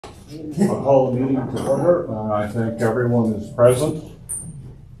I'll call the meeting to order. I think everyone is present,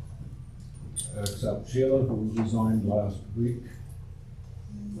 except Sheila, who resigned last week.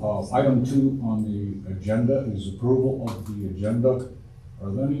 Item 2 on the agenda is approval of the agenda.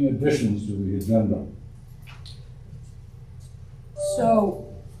 Are there any additions to the agenda? So,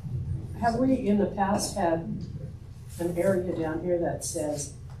 have we in the past had an area down here that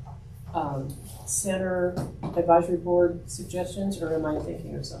says Center Advisory Board suggestions, or am I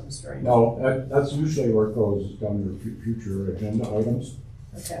thinking of something strange? No, that's usually where it goes under future agenda items.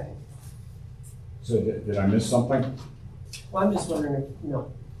 Okay. So did I miss something? Well, I'm just wondering if,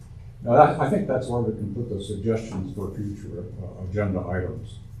 no. No, I think that's where we can put the suggestions for future agenda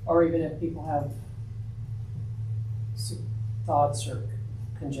items. Or even if people have thoughts or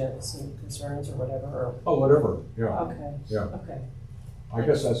some concerns or whatever. Or, oh, whatever, yeah. Okay. Yeah. Okay. I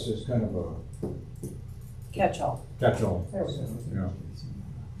guess that's just kind of a catch-all. Catch-all. There we go. Yeah.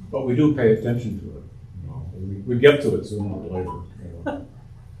 But we do pay attention to it. You know, we get to it sooner or later. You know.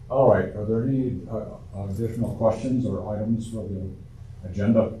 All right. Are there any additional questions or items for the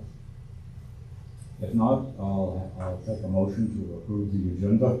agenda? If not, I'll take a motion to approve the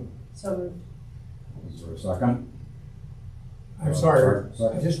agenda. So, is there a second? I'm sorry.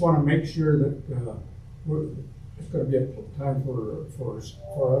 Second. I just want to make sure that it's going to be a time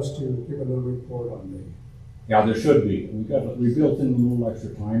for us to give a little report on the. Yeah, there should be. We built in a little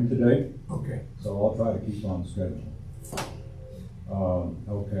extra time today. Okay. So I'll try to keep on schedule.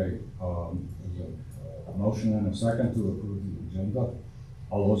 Okay. There's a motion and a second to approve the agenda.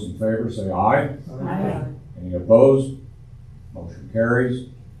 All those in favor say aye. Aye. Any opposed? Motion carries.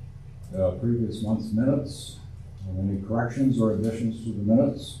 Previous month's minutes. Any corrections or additions to the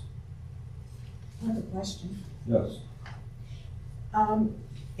minutes? I have a question. Yes.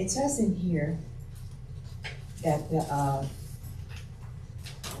 It says in here that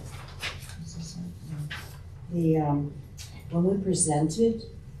when we presented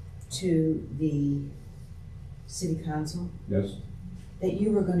to the city council, Yes. that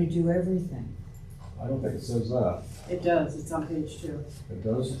you were going to do everything. I don't think it says that. it does. It's on page 2. It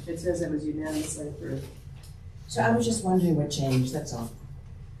does? It says it was unanimously approved. So I was just wondering what changed, that's all.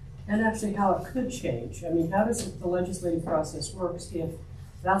 And actually how it could change. I mean, how does the legislative process works if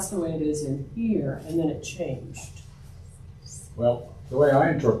that's the way it is in here and then it changed? Well, the way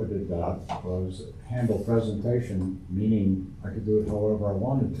I interpreted that was handle presentation, meaning I could do it however I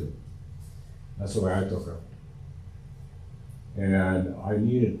wanted to. That's the way I took it. And I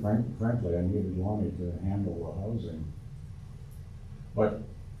needed, frankly, I needed Lonnie to handle the housing. But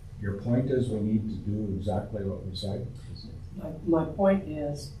your point is we need to do exactly what we said? My point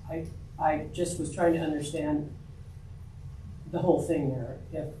is, I just was trying to understand the whole thing there.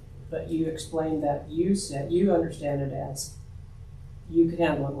 But you explained that you said you understand it as you could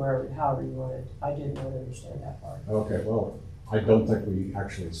handle it however you wanted. I didn't really understand that part. Okay, well, I don't think we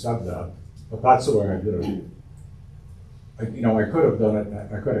actually said that, but that's the way I did it. I could have done it,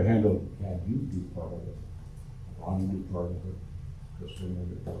 I could have handled, you do part of it, Ron do part of it, Christina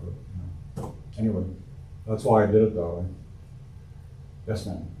did part of it. You know. Anyway, that's why I did it that way. Yes,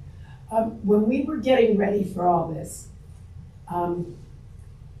 ma'am. When we were getting ready for all this,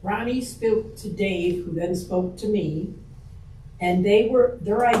 Ronnie spoke to Dave, who then spoke to me, and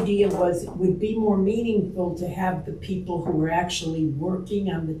their idea was it would be more meaningful to have the people who were actually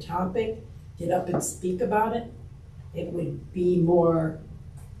working on the topic get up and speak about it. It would be more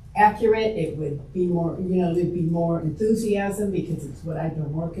accurate, it would be more, there'd be more enthusiasm because it's what I've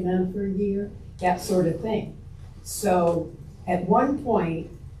been working on for a year, that sort of thing. So at one point,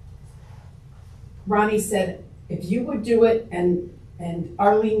 Ronnie said, if you would do it and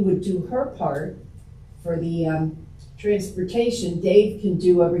Arlene would do her part for the transportation, Dave can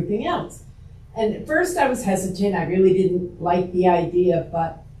do everything else. And at first I was hesitant, I really didn't like the idea,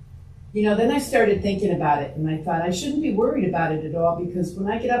 but then I started thinking about it and I thought I shouldn't be worried about it at all because when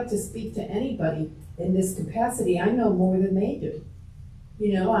I get up to speak to anybody in this capacity, I know more than they do.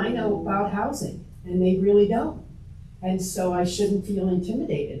 I know about housing and they really don't. And so I shouldn't feel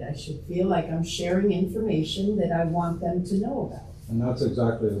intimidated. I should feel like I'm sharing information that I want them to know about. And that's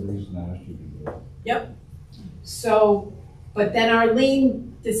exactly the reason I asked you to do it. Yep. So, but then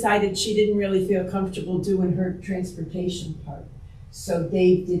Arlene decided she didn't really feel comfortable doing her transportation part. So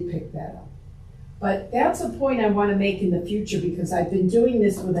Dave did pick that up. But that's a point I want to make in the future because I've been doing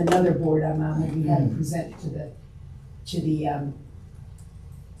this with another board I'm on that we had to present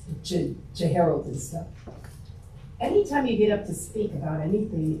to Harold and stuff. Anytime you get up to speak about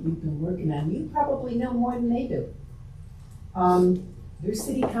anything that you've been working on, you probably know more than they do. They're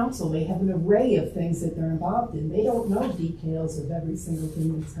city council, they have an array of things that they're involved in. They don't know details of every single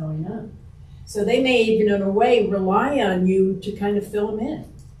thing that's going on. So they may even, in a way, rely on you to kind of fill them in.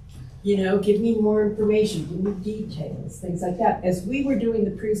 You know, give me more information, give me details, things like that. As we were doing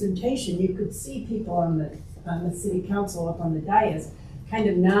the presentation, you could see people on the city council up on the dais kind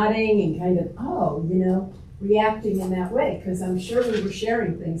of nodding and kind of, oh, you know, reacting in that way, because I'm sure we were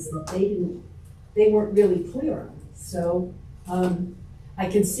sharing things that they weren't really clear on. So I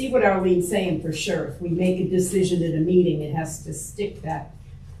can see what Arlene's saying for sure. If we make a decision at a meeting, it has to stick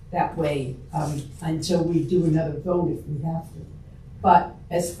that way until we do another vote if we have to. But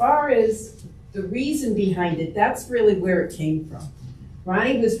as far as the reason behind it, that's really where it came from.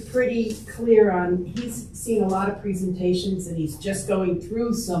 Ronnie was pretty clear on, he's seen a lot of presentations and he's just going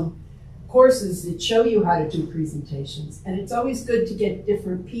through some courses that show you how to do presentations. And it's always good to get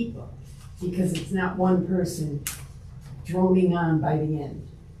different people because it's not one person droning on by the end.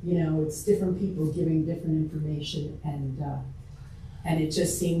 You know, it's different people giving different information and it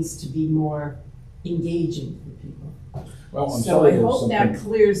just seems to be more engaging for people. Well, I'm So sorry I there was hope that something-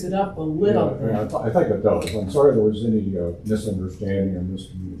 clears it up a little bit. Yeah, I think it does. I'm sorry there was any misunderstanding or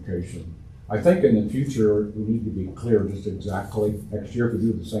miscommunication. I think in the future, we need to be clear just exactly. Next year, if we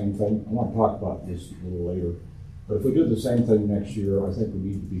do the same thing, I want to talk about this a little later, but if we do the same thing next year, I think we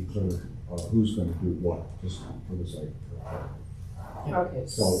need to be clear who's going to do what, just for the sake. Okay,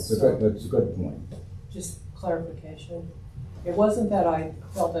 So that's a good point. just clarification. It wasn't that I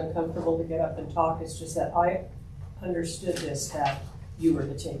felt uncomfortable to get up and talk, it's just that I understood this, that you were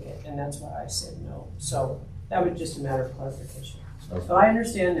to take it, and that's why I said no. So that was just a matter of clarification. Okay. So I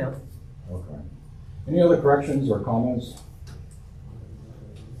understand now. Okay. Any other corrections or comments?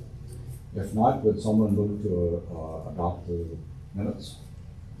 If not, would someone move to adopt the minutes?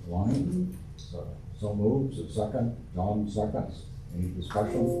 Lonnie? So moves. A second. John seconds. Any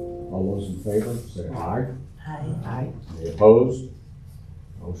discussion? All those in favor, say aye. Aye. Any opposed?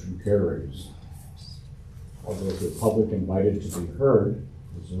 Motion carries. Although the public invited to be heard,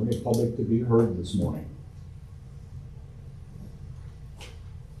 is there any public to be heard this morning?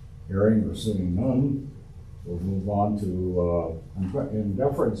 Hearing or seeing none, we'll move on to, in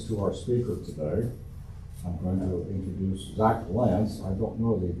deference to our speaker today, I'm going to introduce Zach Lance. I don't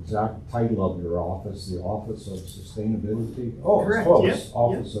know the exact title of your office, the Office of Sustainability. Oh, it's Correct, close. yep,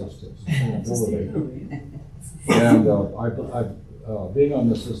 Office of Sustainability. And being on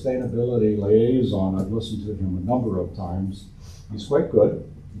the sustainability liaison, I've listened to him a number of times. He's quite good,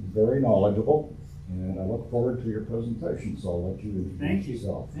 he's very knowledgeable, and I look forward to your presentation, so I'll let you introduce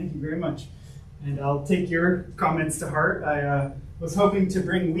yourself. Thank you very much. And I'll take your comments to heart. I was hoping to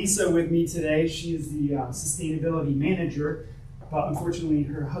bring Lisa with me today. She is the sustainability manager, but unfortunately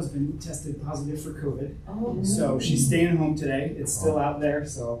her husband tested positive for COVID. Oh, So she's staying home today. It's still out there,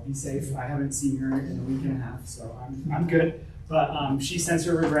 so be safe. I haven't seen her in a week and a half, so I'm good. But she sends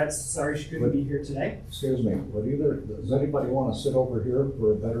her regrets. Sorry she couldn't be here today. Excuse me, does anybody want to sit over here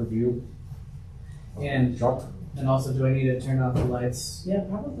for a better view? And- Chuck? And also, do I need to turn off the lights? Yeah,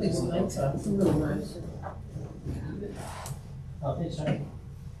 probably the lights up. It's a little nice. Oh, hey, sorry.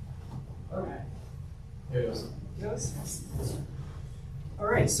 Okay. There it goes. All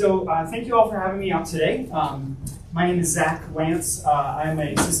right, so thank you all for having me out today. My name is Zach Lance. I'm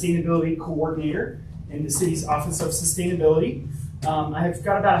a sustainability coordinator in the city's Office of Sustainability. I have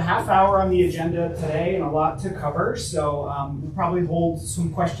got about a half hour on the agenda today and a lot to cover, so we'll probably hold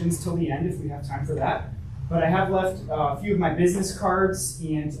some questions till the end if we have time for that. But I have left a few of my business cards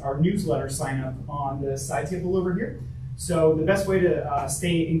and our newsletter sign up on the side table over here. So the best way to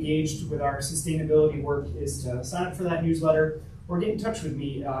stay engaged with our sustainability work is to sign up for that newsletter or get in touch with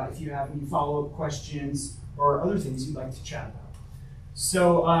me if you have any follow-up questions or other things you'd like to chat about.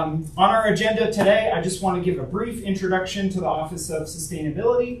 So on our agenda today, I just want to give a brief introduction to the Office of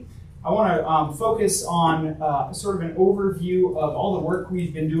Sustainability. I want to focus on sort of an overview of all the work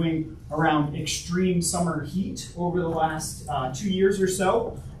we've been doing around extreme summer heat over the last 2 years or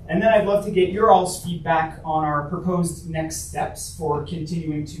so. And then I'd love to get your all's feedback on our proposed next steps for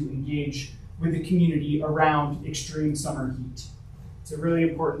continuing to engage with the community around extreme summer heat. It's a really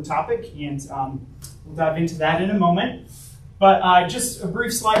important topic, and we'll dive into that in a moment. But just a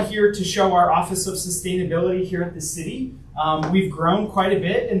brief slide here to show our Office of Sustainability here at the city. We've grown quite a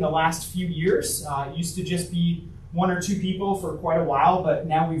bit in the last few years. It used to just be 1 or 2 people for quite a while, but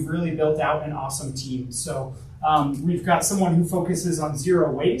now we've really built out an awesome team. So we've got someone who focuses on zero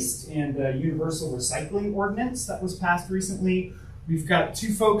waste and the universal recycling ordinance that was passed recently. We've got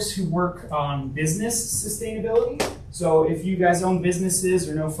 2 folks who work on business sustainability. So if you guys own businesses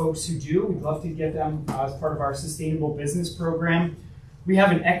or know folks who do, we'd love to get them as part of our sustainable business program. We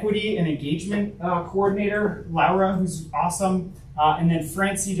have an equity and engagement coordinator, Laura, who's awesome. And then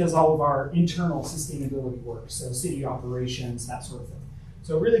Francie does all of our internal sustainability work, so city operations, that sort of thing.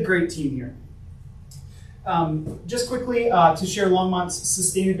 So really great team here. Just quickly to share Longmont's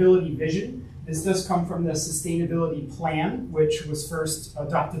sustainability vision. This does come from the sustainability plan, which was first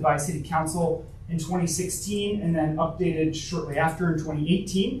adopted by City Council in 2016 and then updated shortly after in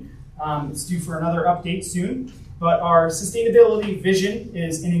 2018. It's due for another update soon. But our sustainability vision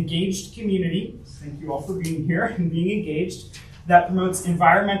is an engaged community. Thank you all for being here and being engaged. That promotes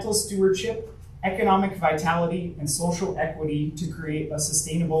environmental stewardship, economic vitality, and social equity to create a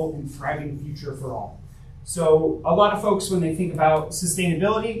sustainable and thriving future for all. So a lot of folks, when they think about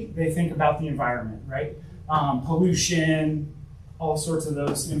sustainability, they think about the environment, right? Pollution, all sorts of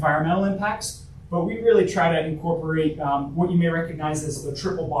those environmental impacts. But we really try to incorporate what you may recognize as the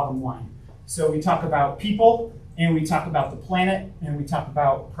triple bottom line. So we talk about people, and we talk about the planet, and we talk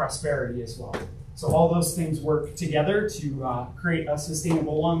about prosperity as well. So all those things work together to create a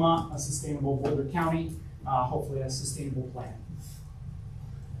sustainable Longmont, a sustainable Boulder County, hopefully a sustainable planet.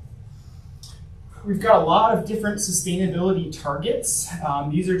 We've got a lot of different sustainability targets.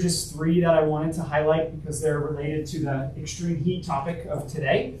 These are just 3 that I wanted to highlight because they're related to the extreme heat topic of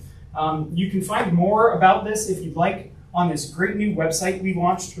today. You can find more about this if you'd like on this great new website we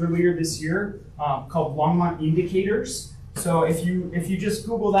launched earlier this year called Longmont Indicators. So if you just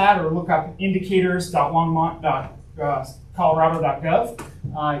Google that or look up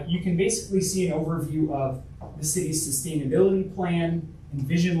indicators.longmont.colorado.gov, you can basically see an overview of the city's sustainability plan,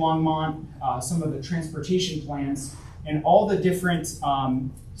 Envision Longmont, some of the transportation plans, and all the different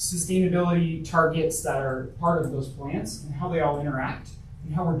sustainability targets that are part of those plans and how they all interact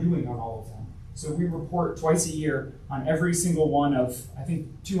and how we're doing on all of them. So we report twice a year on every single one of, I think,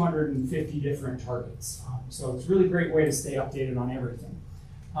 250 different targets. So it's a really great way to stay updated on everything.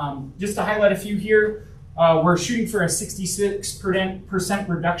 Just to highlight a few here, we're shooting for a 66%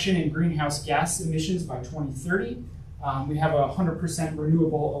 reduction in greenhouse gas emissions by 2030. We have a 100%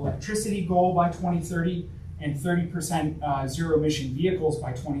 renewable electricity goal by 2030 and 30% zero emission vehicles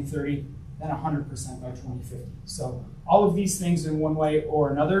by 2030, then 100% by 2050. So all of these things in one way or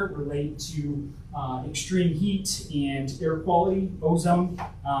another relate to extreme heat and air quality, ozone,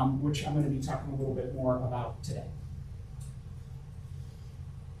 which I'm going to be talking a little bit more about today.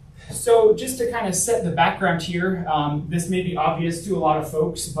 So just to kind of set the background here, this may be obvious to a lot of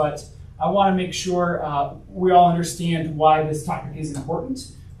folks, but I want to make sure we all understand why this topic is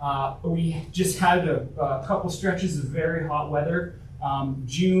important. We just had a couple stretches of very hot weather.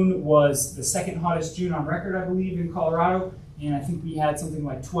 June was the second hottest June on record, I believe, in Colorado, and I think we had something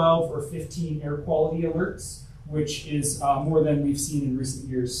like 12 or 15 air quality alerts, which is more than we've seen in recent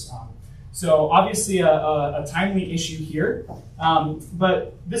years. So obviously a timely issue here,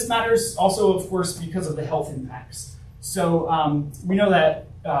 but this matters also, of course, because of the health impacts. So we know that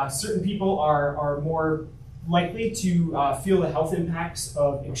certain people are more likely to feel the health impacts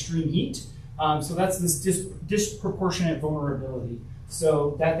of extreme heat. So that's this disproportionate vulnerability.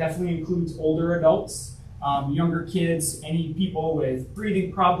 So that definitely includes older adults, younger kids, any people with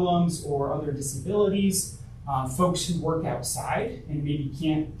breathing problems or other disabilities, folks who work outside and maybe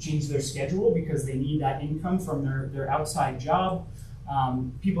can't change their schedule because they need that income from their outside job,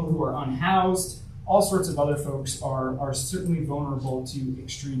 people who are unhoused, all sorts of other folks are certainly vulnerable to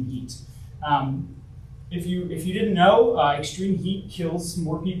extreme heat. If you didn't know, extreme heat kills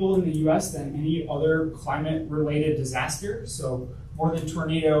more people in the US than any other climate-related disaster. So more than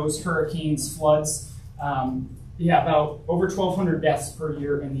tornadoes, hurricanes, floods. About over 1,200 deaths per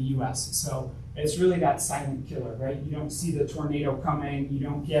year in the US. So it's really that silent killer, right? You don't see the tornado coming. You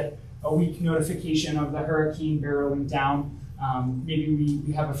don't get a weak notification of the hurricane barreling down. Maybe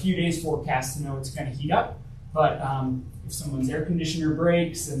we have a few days forecast to know it's going to heat up. But if someone's air conditioner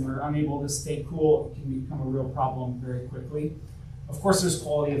breaks and they're unable to stay cool, it can become a real problem very quickly. Of course, there's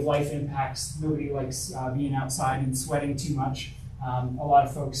quality of life impacts. Nobody likes being outside and sweating too much. A lot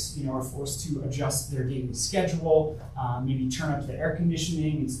of folks, are forced to adjust their daily schedule, maybe turn up the air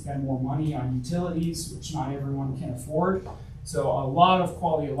conditioning and spend more money on utilities, which not everyone can afford. So a lot of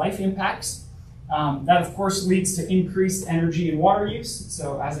quality of life impacts. That, of course, leads to increased energy and water use.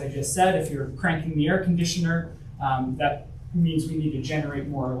 So as I just said, if you're cranking the air conditioner, that means we need to generate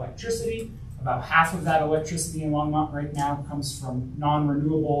more electricity. About half of that electricity in Longmont right now comes from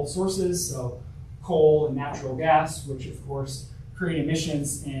non-renewable sources, so coal and natural gas, which of course create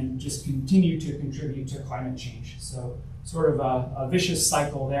emissions and just continue to contribute to climate change. So sort of a vicious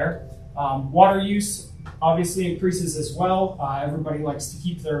cycle there. Water use obviously increases as well. Everybody likes to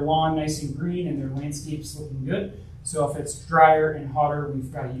keep their lawn nice and green and their landscapes looking good. So if it's drier and hotter,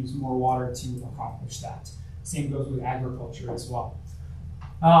 we've got to use more water to accomplish that. Same goes with agriculture as well.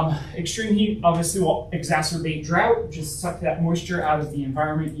 Extreme heat obviously will exacerbate drought, just suck that moisture out of the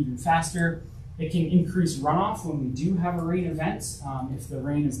environment even faster. It can increase runoff when we do have a rain event. If the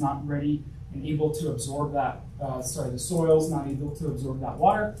rain is not ready and able to absorb that, the soil's not able to absorb that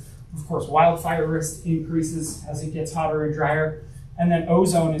water. Of course, wildfire risk increases as it gets hotter and drier. And then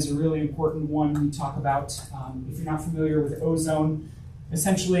ozone is a really important one we talk about. If you're not familiar with ozone,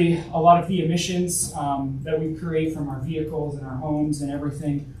 essentially a lot of the emissions that we create from our vehicles and our homes and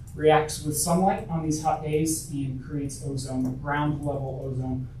everything reacts with sunlight on these hot days and creates ozone, ground level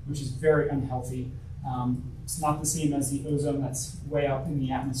ozone, which is very unhealthy. It's not the same as the ozone that's way up in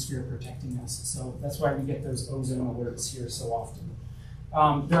the atmosphere protecting us. So that's why we get those ozone alerts here so often.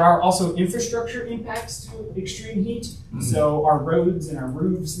 There are also infrastructure impacts to extreme heat. So our roads and our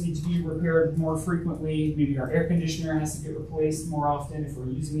roofs need to be repaired more frequently. Maybe our air conditioner has to get replaced more often if we're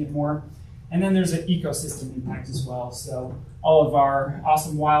using it more. And then there's an ecosystem impact as well. So all of our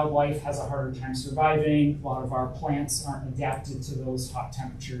awesome wildlife has a harder time surviving. A lot of our plants aren't adapted to those hot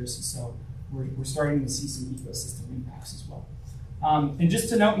temperatures. So we're starting to see some ecosystem impacts as well. And just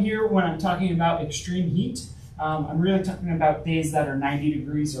to note here, when I'm talking about extreme heat, I'm really talking about days that are 90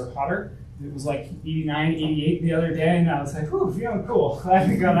 degrees or hotter. It was like 89, 88 the other day, and I was like, whew, feeling cool. Glad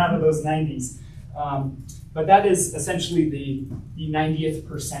we got out of those 90s. But that is essentially the 90th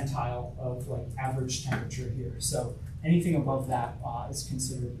percentile of like average temperature here. So anything above that is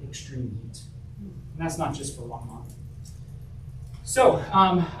considered extreme heat. And that's not just for Longmont. So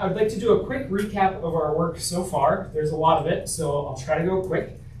I would like to do a quick recap of our work so far. There's a lot of it, so I'll try to go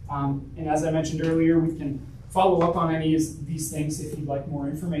quick. And as I mentioned earlier, we can follow up on any of these things if you'd like more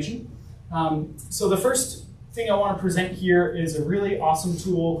information. So the first thing I want to present here is a really awesome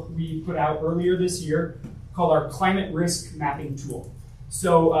tool we put out earlier this year called our Climate Risk Mapping Tool.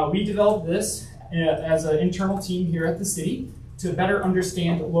 So we developed this as an internal team here at the city to better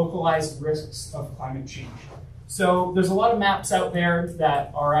understand localized risks of climate change. So there's a lot of maps out there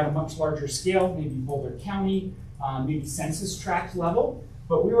that are at a much larger scale, maybe Boulder County, maybe census tract level.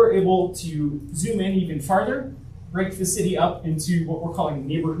 But we were able to zoom in even farther, break the city up into what we're calling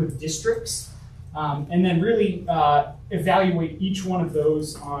neighborhood districts, and then really evaluate each one of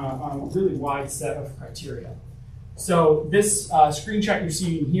those on a really wide set of criteria. So this screenshot you're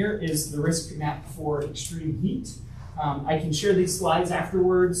seeing here is the risk map for extreme heat. I can share these slides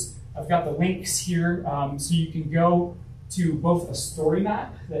afterwards. I've got the links here, so you can go to both a story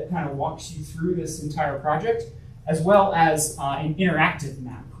map that kind of walks you through this entire project, as well as an interactive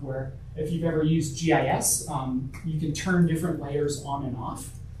map where if you've ever used GIS, you can turn different layers on and off.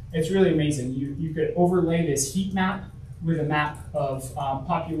 It's really amazing. You could overlay this heat map with a map of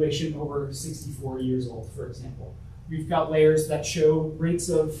population over 64 years old, for example. We've got layers that show rates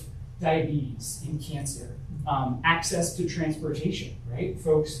of diabetes and cancer, access to transportation, right?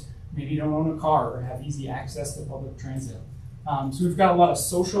 Folks maybe don't own a car or have easy access to public transit. So we've got a lot of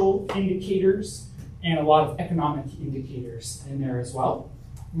social indicators and a lot of economic indicators in there as well.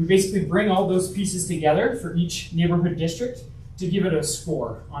 We basically bring all those pieces together for each neighborhood district to give it a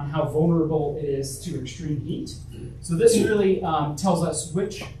score on how vulnerable it is to extreme heat. So this really tells us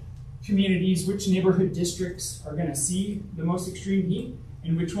which communities, which neighborhood districts are going to see the most extreme heat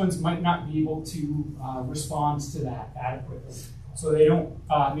and which ones might not be able to respond to that adequately. So they don't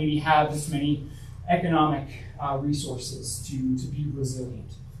maybe have as many economic resources to be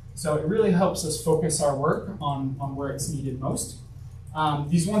resilient. So it really helps us focus our work on where it's needed most.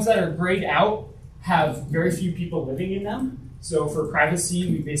 These ones that are grayed out have very few people living in them. So for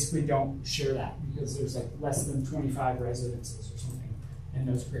privacy, we basically don't share that because there's like less than 25 residences or something in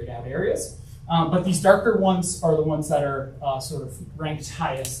those grayed out areas. But these darker ones are the ones that are sort of ranked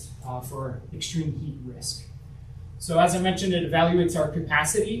highest for extreme heat risk. So as I mentioned, it evaluates our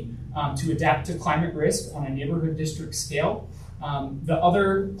capacity to adapt to climate risk on a neighborhood district scale. The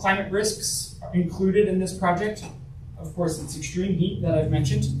other climate risks included in this project, of course, it's extreme heat that I've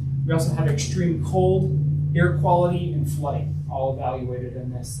mentioned. We also have extreme cold, air quality, and flooding, all evaluated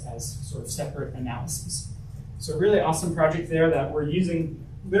in this as sort of separate analyses. So really awesome project there that we're using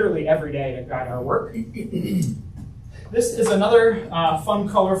literally every day to guide our work. This is another fun,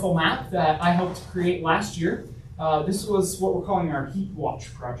 colorful map that I helped create last year. This was what we're calling our Heat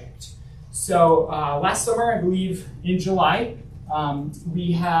Watch project. So last summer, I believe in July,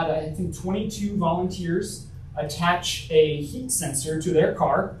 we had, I think, 22 volunteers attach a heat sensor to their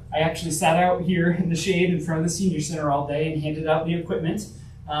car. I actually sat out here in the shade in front of the senior center all day and handed out the equipment.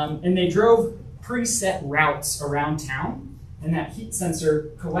 And they drove preset routes around town and that heat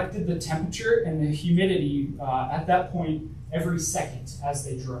sensor collected the temperature and the humidity at that point every second as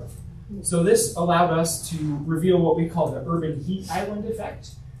they drove. So this allowed us to reveal what we call the urban heat island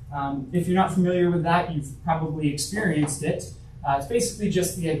effect. If you're not familiar with that, you've probably experienced it. It's basically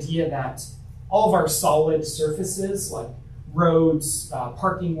just the idea that all of our solid surfaces, like roads,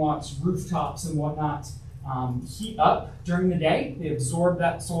 parking lots, rooftops, and whatnot, heat up during the day. They absorb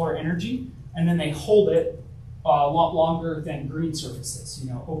that solar energy, and then they hold it a lot longer than green surfaces,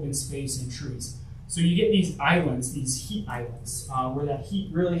 open space and trees. So you get these islands, these heat islands, where that heat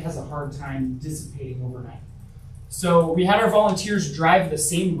really has a hard time dissipating overnight. So we had our volunteers drive the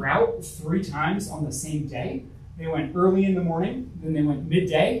same route 3 times on the same day. They went early in the morning, then they went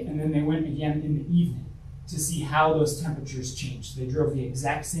midday, and then they went again in the evening to see how those temperatures changed. They drove the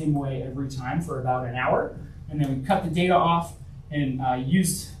exact same way every time for about an hour, and then we cut the data off and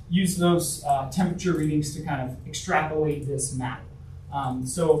used those temperature readings to kind of extrapolate this map.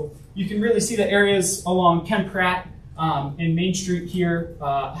 So you can really see the areas along Ken Pratt and Main Street here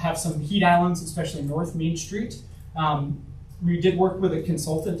have some heat islands, especially North Main Street. We did work with a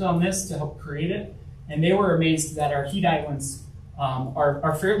consultant on this to help create it, and they were amazed that our heat islands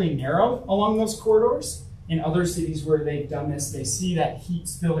are fairly narrow along those corridors. In other cities where they've done this, they see that heat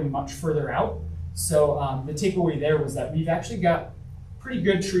spilling much further out. So the takeaway there was that we've actually got pretty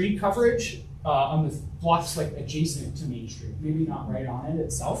good tree coverage on the blocks like adjacent to Main Street. Maybe not right on it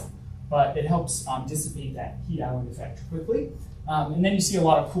itself, but it helps dissipate that heat island effect quickly. And then you see a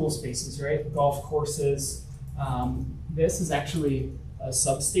lot of cool spaces, right? Golf courses. This is actually a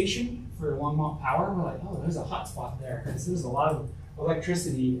substation for Longmont Power. We're like, oh, there's a hot spot there. There's a lot of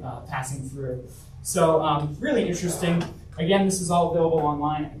electricity passing through. So really interesting. Again, this is all available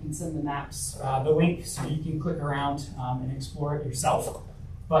online. I can send the maps, the link, so you can click around and explore it yourself.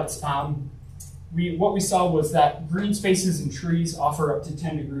 But what we saw was that green spaces and trees offer up to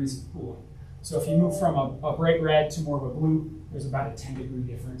 10 degrees of cooling. So if you move from a bright red to more of a blue, there's about a 10-degree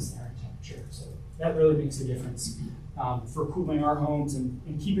difference there in temperature. So that really makes a difference for cooling our homes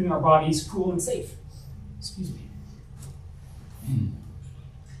and keeping our bodies cool and safe. Excuse me.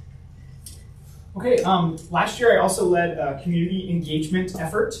 Okay, last year I also led a community engagement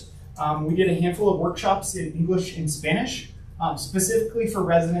effort. We did a handful of workshops in English and Spanish, specifically for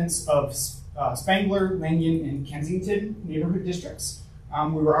residents of Spangler, Lanyon, and Kensington neighborhood districts.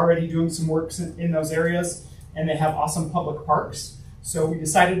 We were already doing some work in those areas, and they have awesome public parks. So we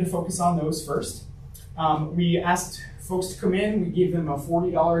decided to focus on those first. We asked folks to come in. We gave them a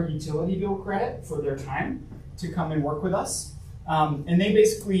 $40 utility bill credit for their time to come and work with us. And they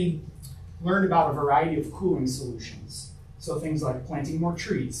basically learned about a variety of cooling solutions. So things like planting more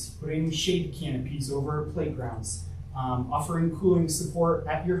trees, putting shade canopies over playgrounds, offering cooling support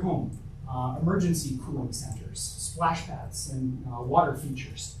at your home, emergency cooling centers, splash pads, and water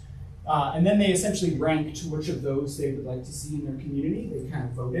features. And then they essentially ranked which of those they would like to see in their community. They kind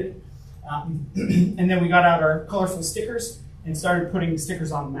of voted. And then we got out our colorful stickers and started putting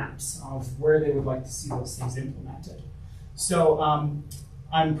stickers on maps of where they would like to see those things implemented. So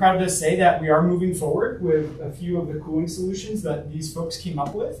I'm proud to say that we are moving forward with a few of the cooling solutions that these folks came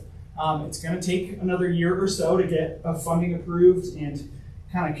up with. It's going to take another year or so to get funding approved and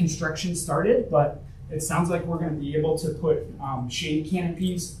kind of construction started, but it sounds like we're going to be able to put shade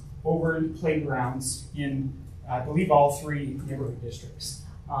canopies over in playgrounds in, I believe, all 3 neighborhood districts.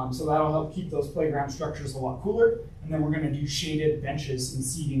 So that'll help keep those playground structures a lot cooler, and then we're going to do shaded benches and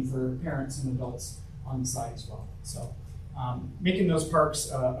seating for parents and adults on the side as well. So making those parks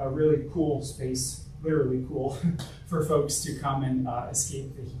a really cool space, literally cool, for folks to come and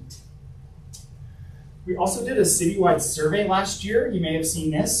escape the heat. We also did a citywide survey last year. You may have seen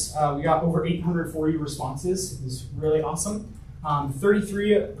this. We got over 840 responses. It was really awesome.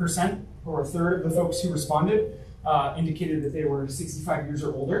 33%, or a third of the folks who responded, indicated that they were 65 years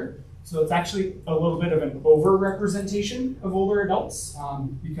or older. So it's actually a little bit of an over-representation of older adults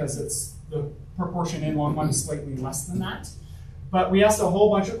because it's the proportion in Longmont is slightly less than that. But we asked a whole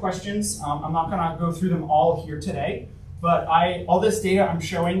bunch of questions. I'm not going to go through them all here today, but all this data I'm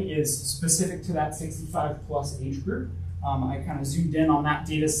showing is specific to that 65 plus age group. I kind of zoomed in on that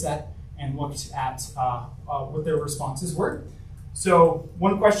data set and looked at what their responses were. So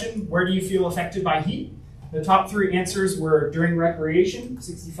one question, where do you feel affected by heat? The top 3 answers were during recreation,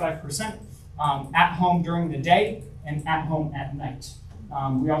 65%, at home during the day, and at home at night.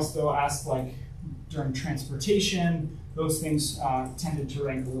 We also asked like during transportation, those things tended to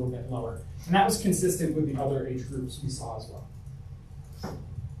rank a little bit lower. And that was consistent with the other age groups we saw as well.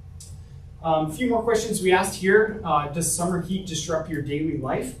 A few more questions we asked here. Does summer heat disrupt your daily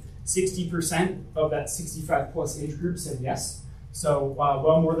life? 60% of that 65 plus age group said yes. So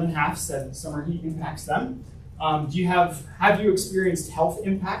well more than half said summer heat impacts them. Have you experienced health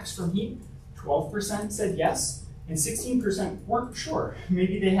impacts from heat? 12% said yes, and 16% weren't sure.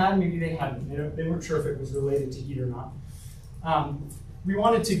 Maybe they had, maybe they hadn't. They weren't sure if it was related to heat or not. We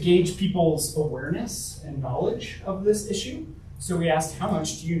wanted to gauge people's awareness and knowledge of this issue. So we asked, how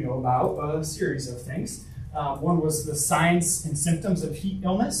much do you know about a series of things? One was the signs and symptoms of heat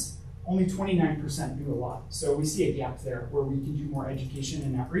illness. Only 29% knew a lot. So we see a gap there where we can do more education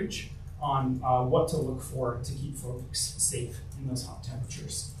and outreach on what to look for to keep folks safe in those hot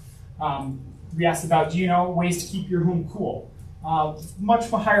temperatures. We asked about, do you know ways to keep your home cool? Much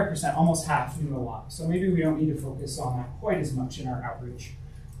higher percent, almost half knew a lot. So maybe we don't need to focus on that quite as much in our outreach.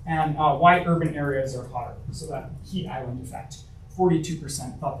 And why urban areas are hotter, so that heat island effect.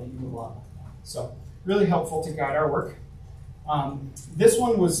 42% thought they knew a lot about that. So really helpful to guide our work. This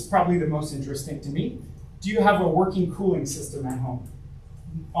one was probably the most interesting to me. Do you have a working cooling system at home?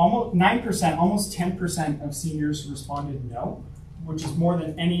 Almost 9%, almost 10% of seniors responded no, which is more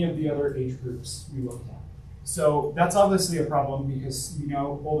than any of the other age groups we looked at. So that's obviously a problem because we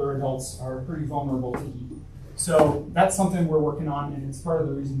know older adults are pretty vulnerable to heat. So that's something we're working on, and it's part of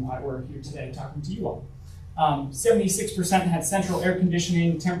the reason why we're here today talking to you all. 76% had central air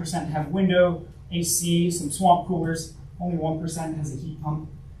conditioning, 10% have window, AC, some swamp coolers, only 1% has a heat pump.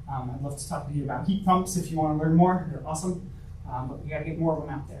 I'd love to talk to you about heat pumps if you want to learn more. They're awesome, but we got to get more of them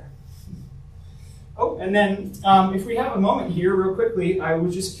out there. Oh, and then if we have a moment here real quickly, I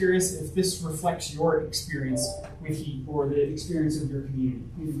was just curious if this reflects your experience with heat or the experience of your community,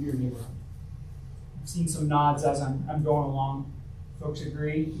 maybe your neighborhood. I've seen some nods as I'm going along. Folks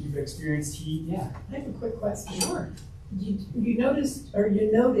agree? You've experienced heat? Yeah. I have a quick question. Sure. You noticed, or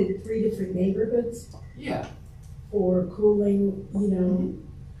you noted 3 different neighborhoods Yeah. for cooling,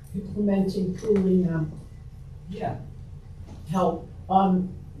 implementing cooling Yeah. help.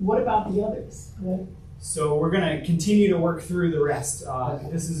 What about the others? So we're going to continue to work through the rest.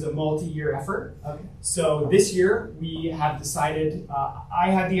 This is a multi-year effort. Okay. So this year we have decided,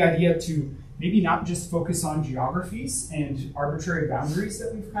 I had the idea to maybe not just focus on geographies and arbitrary boundaries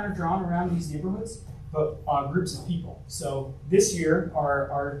that we've kind of drawn around these neighborhoods, but groups of people. So this year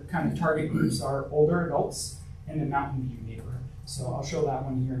our kind of target groups are older adults in the Mountain View neighborhood. So I'll show that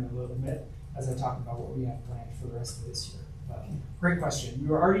one here in a little bit as I talk about what we have planned for the rest of this year. But great question. We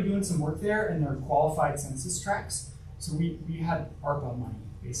were already doing some work there, and they're qualified census tracts. So we had ARPA money,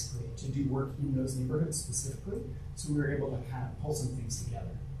 basically, to do work in those neighborhoods specifically. So we were able to kind of pull some things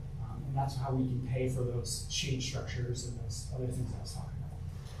together. And that's how we can pay for those shade structures and those other things I was talking about.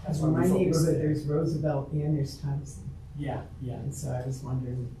 That's why In we my focus neighborhood, there. there's Roosevelt and there's Thompson. Yeah, yeah. And so I was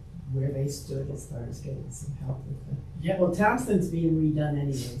wondering where they stood as far as getting some help with it. Yeah. Well, Thompson's being redone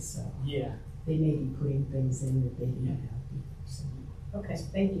anyway, so Yeah. they may be putting things in that they didn't have before. So. Okay,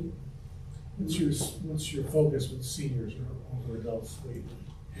 thank you. What's your focus with seniors or older adults?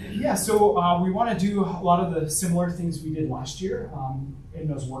 Yeah, so we want to do a lot of the similar things we did last year in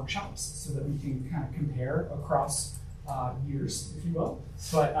those workshops so that we can kind of compare across years, if you will.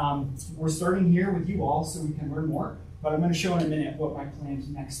 But we're starting here with you all so we can learn more. But I'm going to show in a minute what my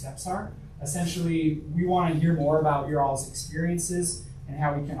planned next steps are. Essentially, we want to hear more about your all's experiences and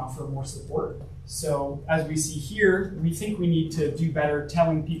how we can offer more support. So as we see here, we think we need to do better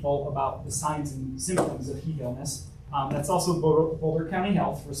telling people about the signs and symptoms of heat illness. That's also Boulder County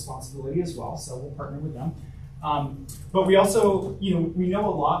Health responsibility as well, so we'll partner with them. But we also, we know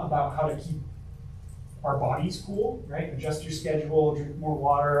a lot about how to keep our bodies cool, right? Adjust your schedule, drink more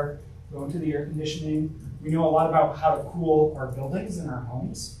water, go into the air conditioning. We know a lot about how to cool our buildings and our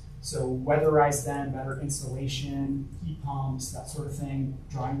homes. So weatherize them, better insulation, heat pumps, that sort of thing,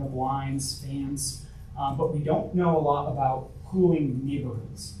 drawing the blinds, fans. But we don't know a lot about cooling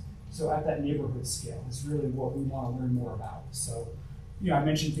neighborhoods. So at that neighborhood scale is really what we want to learn more about. So, I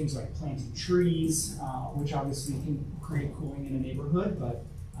mentioned things like planting trees, which obviously can create cooling in a neighborhood, but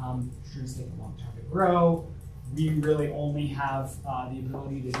trees take a long time to grow. We really only have the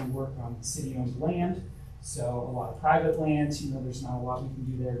ability to do work on city-owned land. So a lot of private land, there's not a lot we can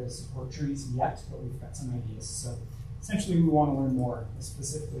do there to support trees yet, but we've got some ideas. So essentially we want to learn more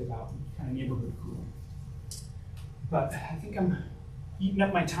specifically about kind of neighborhood cooling. But I think I'm eating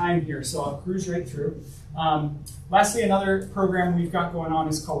up my time here, so I'll cruise right through. Lastly, another program we've got going on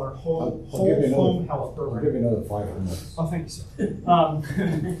is called our Whole Home Health Program. I'll give you another 5 minutes. Oh, thank you,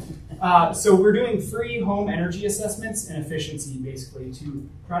 sir. So we're doing free home energy assessments and efficiency, basically, to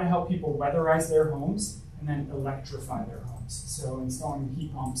try to help people weatherize their homes and then electrify their homes. So installing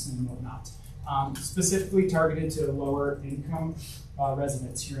heat pumps and whatnot. Specifically targeted to lower income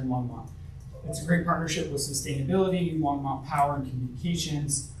residents here in Longmont. It's a great partnership with sustainability, Longmont Power and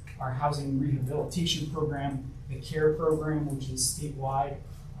Communications, our housing rehabilitation program, the CARE program, which is statewide.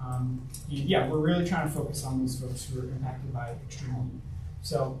 And yeah, we're really trying to focus on those folks who are impacted by extreme heat.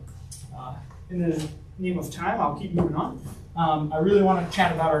 So in the name of time, I'll keep moving on. I really want to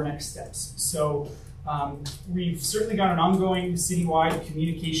chat about our next steps. So we've certainly got an ongoing citywide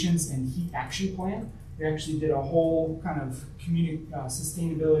communications and heat action plan. We actually did a whole kind of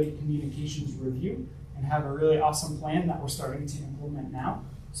sustainability communications review and have a really awesome plan that we're starting to implement now.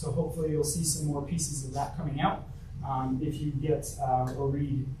 So hopefully you'll see some more pieces of that coming out. If you get or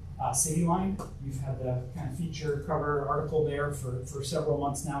read Cityline, we've had the kind of feature cover article there for several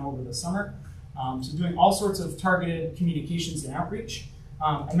months now over the summer. So doing all sorts of targeted communications and outreach.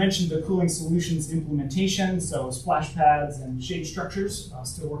 I mentioned the cooling solutions implementation, so splash pads and shade structures,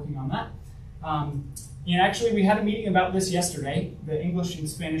 still working on that. And actually we had a meeting about this yesterday, the English and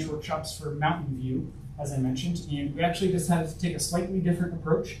Spanish workshops for Mountain View, as I mentioned, and we actually just had to take a slightly different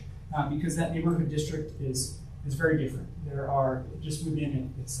approach because that neighborhood district is very different. There are, just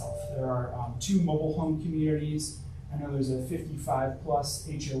within it itself, there are 2 mobile home communities. I know there's a 55 plus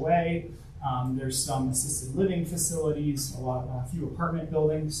HOA. There's some assisted living facilities, a few apartment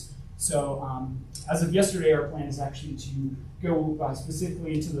buildings. So as of yesterday, our plan is actually to go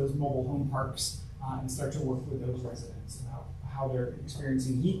specifically into those mobile home parks and start to work with those residents about how they're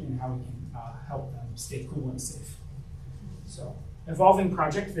experiencing heat and how we can help them stay cool and safe. So evolving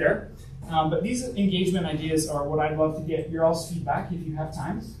project there. But these engagement ideas are what I'd love to get your all's feedback if you have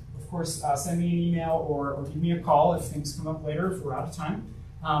time. Of course, send me an email or give me a call if things come up later if we're out of time.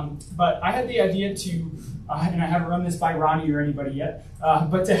 But I had the idea to, and I haven't run this by Ronnie or anybody yet,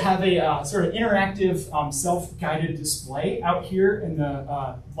 but to have a sort of interactive self-guided display out here in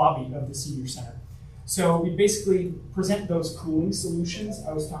the lobby of the Senior Center. So we basically present those cooling solutions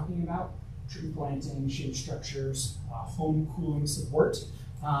I was talking about, tree planting, shade structures, home cooling support,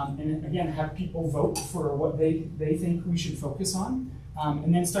 and again, have people vote for what they think we should focus on.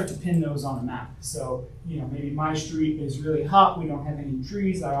 And then start to pin those on a map. So, you know, maybe my street is really hot, we don't have any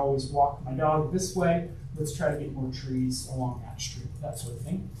trees, I always walk my dog this way, let's try to get more trees along that street, that sort of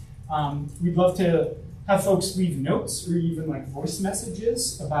thing. We'd love to have folks leave notes or even like voice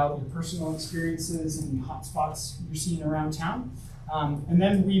messages about your personal experiences and hot spots you're seeing around town. And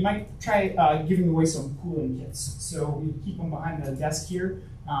then we might try giving away some cooling kits. So we keep them behind the desk here,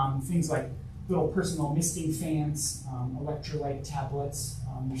 things like little personal misting fans, electrolyte tablets.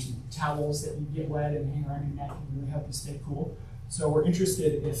 There's some towels that you get wet and hang around your neck and really help you stay cool. So we're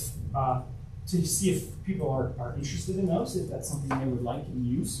interested to see if people are interested in those, if that's something they would like and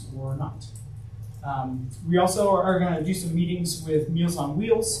use or not. We also are going to do some meetings with Meals on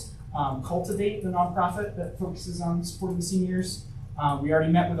Wheels, Cultivate, the nonprofit that focuses on supporting seniors. We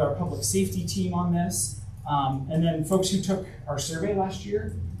already met with our public safety team on this. And then folks who took our survey last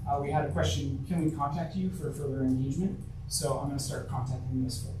year, we had a question, can we contact you for further engagement? So I'm going to start contacting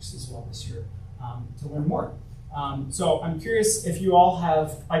those folks as well this year to learn more. So I'm curious if you all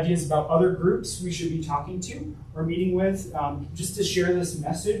have ideas about other groups we should be talking to or meeting with, just to share this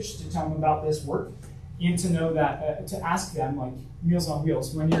message, to tell them about this work, and to know that, to ask them, like Meals on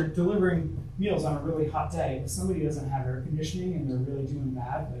Wheels, when you're delivering meals on a really hot day, if somebody doesn't have air conditioning and they're really doing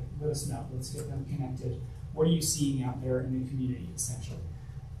bad, like let us know, let's get them connected. What are you seeing out there in the community, essentially?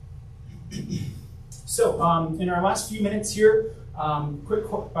 So in our last few minutes here, quick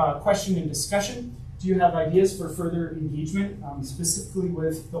question and discussion. Do you have ideas for further engagement, specifically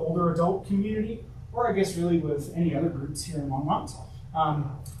with the older adult community, or I guess really with any other groups here in Longmont?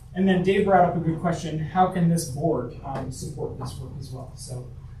 And then Dave brought up a good question, how can this board support this work as well? So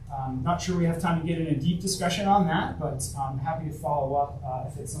not sure we have time to get in a deep discussion on that, but I'm happy to follow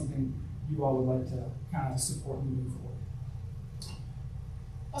up if it's something you all would like to kind of support moving forward.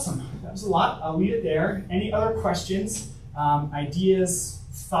 Awesome, that was a lot. I'll leave it there. Any other questions, ideas,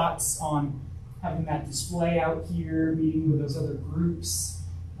 thoughts on having that display out here, meeting with those other groups,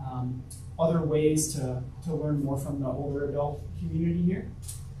 other ways to learn more from the older adult community here?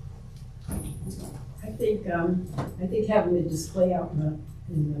 I think having the display out in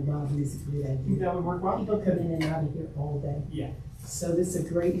the lobby is a great idea. Think that would work well? People come in and out of here all day. Yeah. So this is a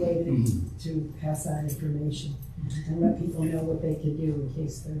great way to pass on information and let people know what they can do in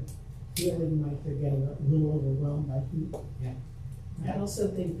case they're feeling like they're getting a little overwhelmed by heat. Yeah. I also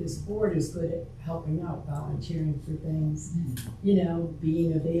think this board is good at helping out, volunteering for things, you know,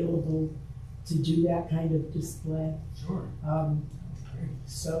 being available to do that kind of display. Sure.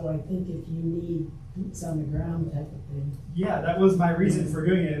 So I think if you need boots on the ground type of thing. Yeah, that was my reason for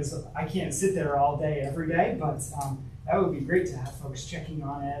doing it. Is I can't sit there all day every day, but that would be great to have folks checking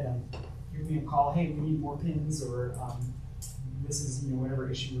on it and give me a call. Hey, we need more pins, or this is whatever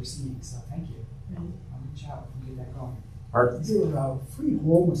issue we're seeing. So thank you. I'll reach out and get that going. Your free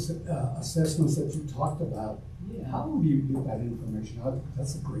home assessments that you talked about, Yeah. how do you get that information?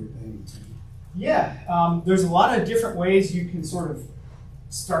 That's a great thing. Yeah, there's a lot of different ways you can sort of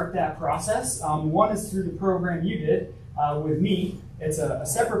start that process. One is through the program you did with me. It's a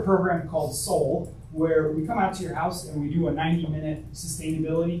separate program called Soul, where we come out to your house and we do a 90-minute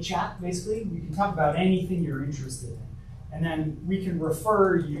sustainability chat, basically. We can talk about anything you're interested in. And then we can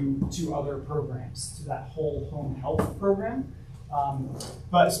refer you to other programs, to that whole home health program.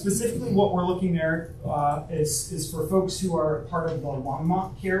 But specifically what we're looking there is for folks who are part of the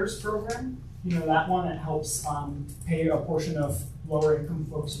Longmont Cares program. That one that helps pay a portion of lower income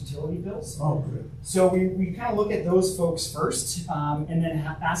folks' utility bills. Oh, good. So we kind of look at those folks first and then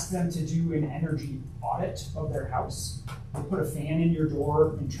ask them to do an energy audit of their house. We'll put a fan in your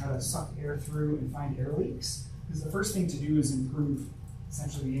door and try to suck air through and find air leaks. Because the first thing to do is improve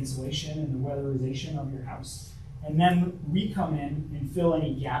essentially the insulation and the weatherization of your house. And then we come in and fill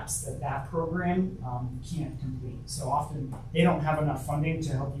any gaps that program can't complete. So often they don't have enough funding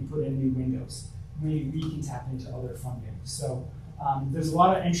to help you put in new windows. We can tap into other funding. So there's a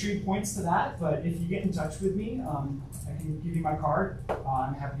lot of entry points to that, but if you get in touch with me, I can give you my card.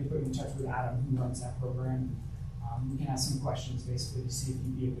 I'm happy to put you in touch with Adam, who runs that program. We can ask some questions basically to see if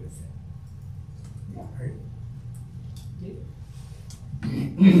you'd be a good fit. Yeah. Great.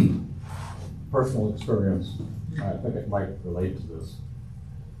 Personal experience, I think it might relate to this.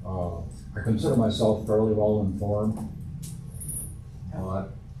 I consider myself fairly well informed. I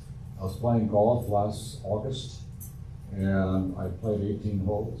was playing golf last August, and I played 18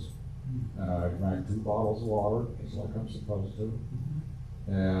 holes, and I drank 2 bottles of water, just like I'm supposed to.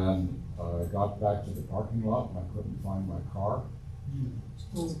 And I got back to the parking lot, and I couldn't find my car.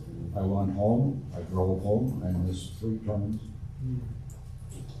 I went home, I drove home, and missed 3 turns.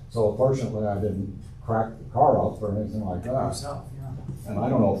 So fortunately, I didn't crack the car up or anything like that. Yourself, yeah. And I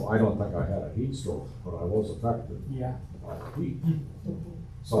don't think I had a heat stroke, but I was affected Yeah. by the heat.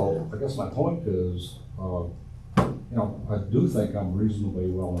 So I guess my point is, I do think I'm reasonably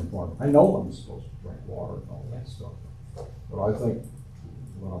well informed. I know I'm supposed to drink water and all that stuff. But I think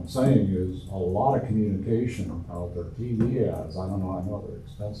what I'm saying is a lot of communication out there, TV ads, I know they're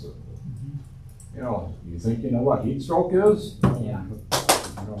expensive. But, you think you know what heat stroke is? Yeah.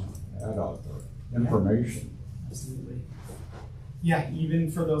 Ad out there, information. Absolutely. Yeah,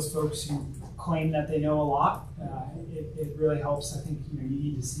 even for those folks who claim that they know a lot, it really helps. I think you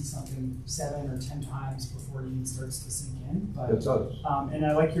need to see something 7 or 10 times before it even starts to sink in. But It does. and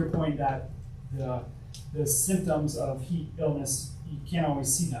I like your point that the symptoms of heat illness, you can't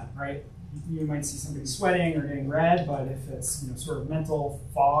always see that, right? You might see somebody sweating or getting red, but if it's sort of mental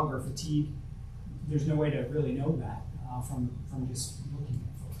fog or fatigue, there's no way to really know that from just looking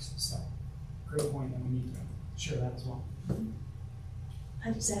at folks. So great point, and we need to share that as well.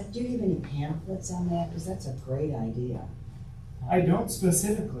 Zach, do you have any pamphlets on that? Because that's a great idea. I don't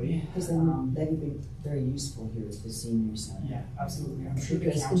specifically. Because then that'd be very useful here at the senior center. Yeah, absolutely. I'm sure the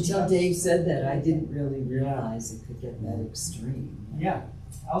Because county until does. Dave said that, I didn't really realize it could get that extreme. Yeah,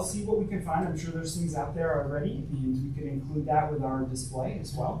 I'll see what we can find. I'm sure there's things out there already, and we could include that with our display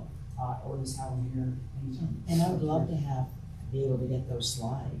as well, or just have them here anytime. And I would love to be able to get those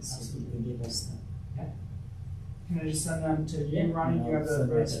slides, if you Absolutely. can give us them. Can I just send them to you, Ronnie? Do you have the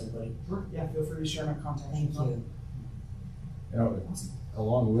rights? Sure. Yeah, feel free to share my contact. Thank info. you.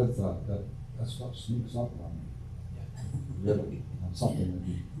 Along with that stuff sneaks up on me. Really, that's something that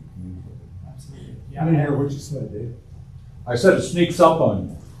you communicate. Absolutely. I Yeah. didn't hear what you said, Dave. I said it sneaks up on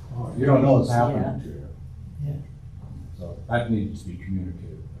you. Oh, You don't know what's Yeah. happening to you. Yeah. So that needs to be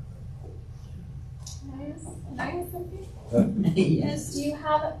communicated. Can I ask something? Yes. Do you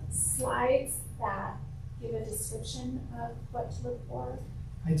have slides that give a description of what to look for?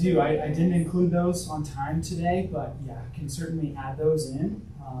 I do. I didn't include those on time today, but yeah, I can certainly add those in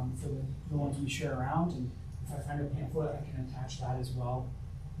for the ones we share around. And if I find a pamphlet, I can attach that as well.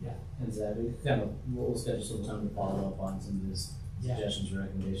 Yeah. And Zach, we'll schedule some time to follow up on some of his suggestions or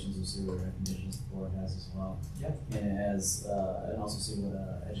recommendations, and see what recommendations the board has as well. Yep. And and also see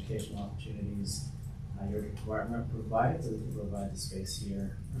what educational opportunities your department provides, to provide the space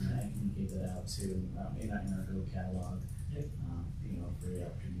here, and communicate that out to, in our Go catalog, Yep. For the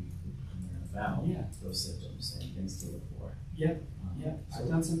opportunity to learn about those symptoms and things to look for. Yep. I've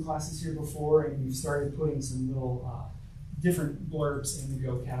done some classes here before, and we've started putting some little different blurbs in the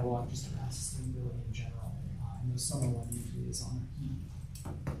Go catalog just around sustainability in general. And the summer one usually is on heat.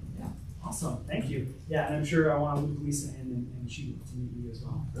 Yeah. Awesome, thank you. Yeah, and I'm sure I want to loop Lisa in and she to meet you as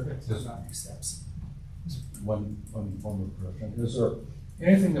well. Perfect. Talk about next steps. One form of question, is there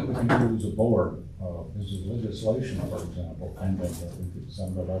anything that we can do as a board, is there legislation, for example, pending that we could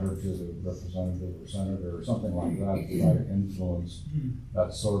send a letter to the representative or senator or something like that to try to influence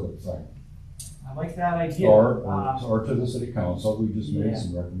that sort of thing? I like that idea. Or to the city council, we just made Yeah.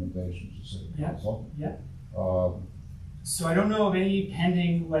 some recommendations to city Yeah. council. Yeah. Uh, So I don't know of any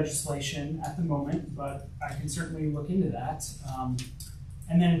pending legislation at the moment, but I can certainly look into that.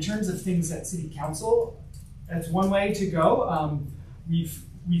 And then in terms of things at city council, that's one way to go.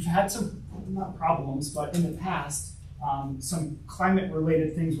 We've had some, not problems, but in the past, some climate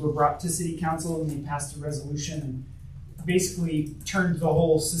related things were brought to city council and we passed a resolution and basically turned the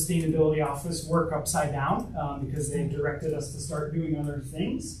whole sustainability office work upside down because they directed us to start doing other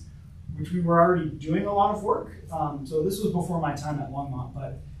things, which we were already doing a lot of work. So this was before my time at Longmont,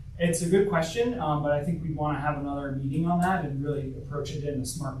 but it's a good question. But I think we want to have another meeting on that and really approach it in a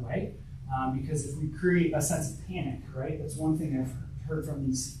smart way. Because if we create a sense of panic, right? That's one thing I've heard from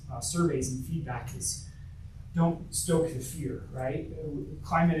these surveys and feedback is don't stoke the fear, right?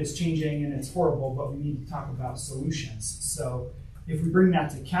 Climate is changing and it's horrible, but we need to talk about solutions. So if we bring that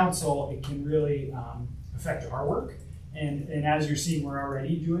to council, it can really affect our work. And as you're seeing, we're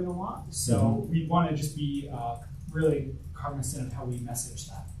already doing a lot. So we want to just be really cognizant of how we message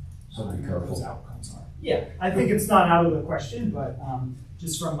that. So be and what careful. those outcomes are. Yeah, I think it's not out of the question, but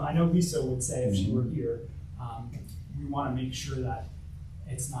just from, I know Lisa would say if she were here, we want to make sure that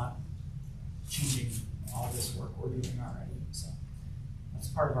it's not changing all this work we're doing already. So that's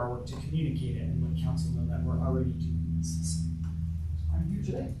part of our work to communicate it and let council know that we're already doing this. So I'm here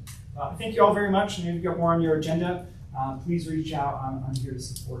today. Thank you all very much. And if you've got more on your agenda, please reach out. I'm here to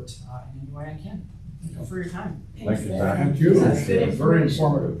support in any way I can. Thank you for your time. Thank you, Zach. Thank you. That's good It's very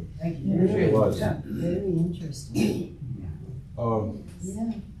informative. Thank you. It really was. Very interesting.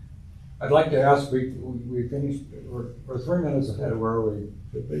 Yeah. I'd like to ask, we finished, we're 3 minutes ahead of where we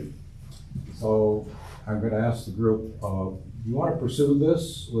should be. So I'm going to ask the group, do you want to pursue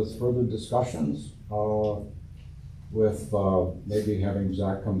this with further discussions? With maybe having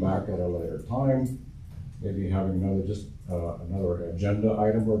Zach come back at a later time, maybe having another agenda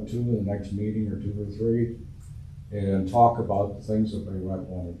item or two in the next meeting or 2 or 3, and talk about the things that we might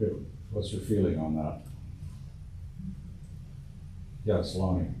want to do. What's your feeling on that? Yes,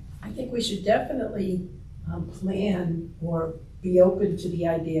 Lonnie. I think we should definitely plan or be open to the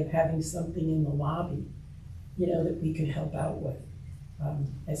idea of having something in the lobby, that we could help out with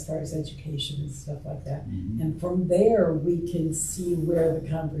as far as education and stuff like that. And from there, we can see where the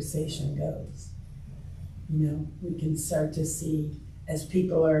conversation goes. We can start to see, as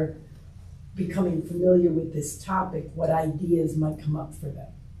people are becoming familiar with this topic, what ideas might come up for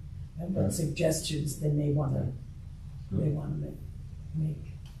them and what suggestions they may want to make.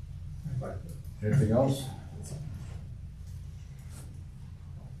 Anything else?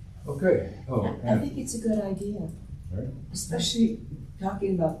 Okay. I think it's a good idea. Right. Especially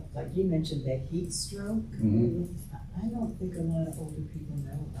talking about, like you mentioned, that heat stroke. I don't think a lot of older people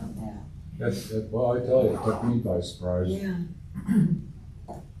know about that. Well, I tell you, it took me by surprise. Yeah.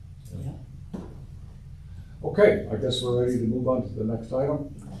 Okay, I guess we're ready to move on to the next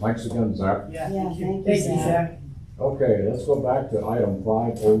item. Thanks again, Zach. Yeah, Yeah, thank you. thank you, Thank you, Zach. Zach. Okay, let's go back to item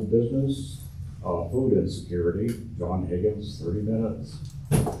 5, old business, food insecurity. John Higgins, 30 minutes.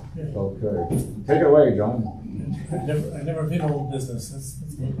 Okay, take it away, John. I've never been old business. That's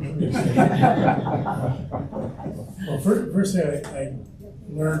well, first thing I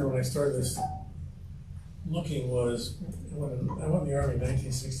learned when I started this looking was when I went in the Army in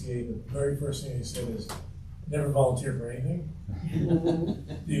 1968, the very first thing they said is never volunteer for anything.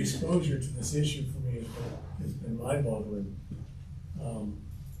 The exposure to this issue for me has been mind-boggling.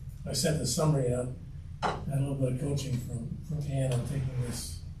 I sent the summary out, had a little bit of coaching from Ann. I'm taking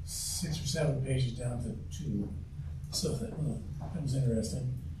this 6 or 7 pages down to 2. So that was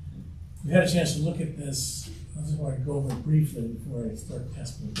interesting. We had a chance to look at this. I just want to go over it briefly before I start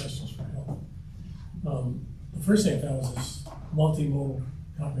asking questions for help. The first thing I found was this multimodal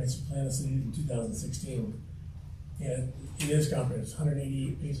comprehensive plan that's needed in 2016. And it is comprehensive,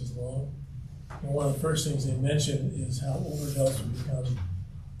 188 pages long. And one of the first things they mentioned is how older adults will become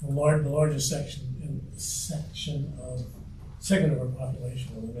the largest segment of our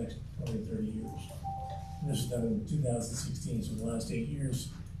population over the next 20 to 30 years. And this was done in 2016, so the last 8 years.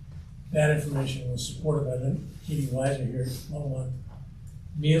 That information was supported by Katie Weiser here at Longmont.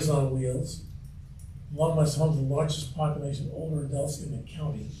 Meals on Wheels. Longmont's home to the largest population of older adults in the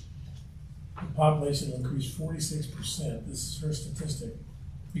county. The population will increase 46%, this is her statistic,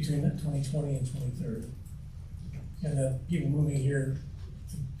 between 2020 and 2030. And that people moving here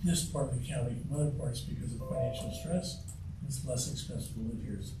to this part of the county from other parts because of financial stress, it's less expensive to live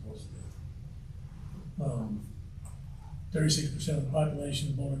here supposedly. 36% of the population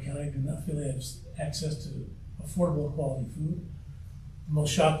of Boulder County do not feel they have access to affordable quality food. The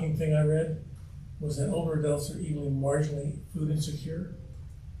most shocking thing I read was that older adults are even marginally food insecure,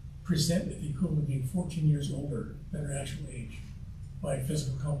 present the equivalent of being 14 years older than their actual age by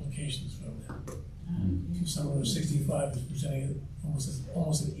physical complications from that. Someone who's 65 is presenting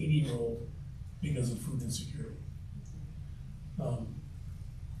almost an 80-year-old because of food insecurity.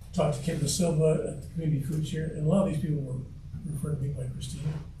 Talked to Kim Da Silva at the Community Food Share, and a lot of these people were referred to me by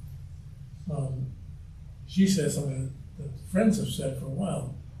Christina. She said something that friends have said for a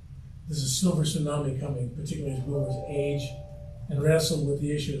while. There's a silver tsunami coming, particularly as boomers age and wrestle with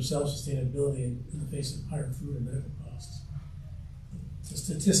the issue of self-sustainability in the face of higher food and medical costs. The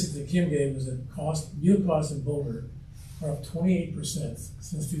statistic that Kim gave was that meal costs in Boulder are up 28%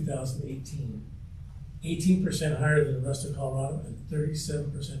 since 2018. 18% higher than the rest of Colorado and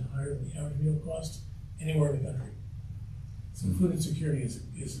 37% higher than the average meal cost anywhere in the country. So food insecurity is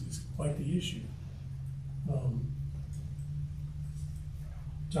quite the issue.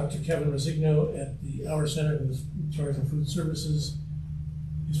 Talked to Kevin Resigno at the Hour Center, who's in charge of food services.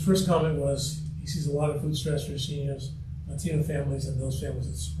 His first comment was he sees a lot of food stress for seniors, Latino families, and those families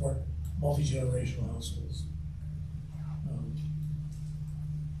that support multi-generational households.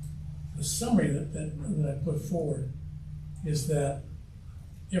 The summary that I put forward is that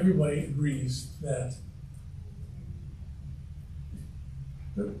everybody agrees that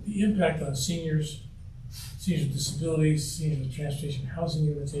the impact on seniors with disabilities, seniors with transportation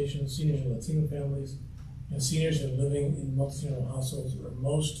foundation limitations, seniors and Latino families, and seniors that are living in multi-generational households are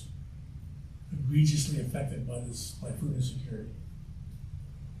most egregiously affected by food insecurity.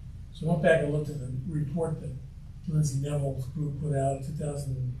 So I went back and looked at the report that Lindsay Neville's group put out in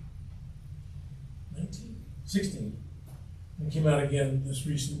 2016, and came out again this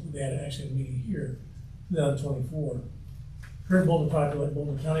recent. They had actually a meeting here, 2024. Current Boulder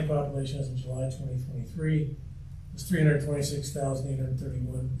County population as of July 2023 was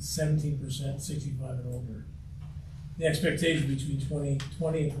 326,831, 17%, 65 and older. The expectation between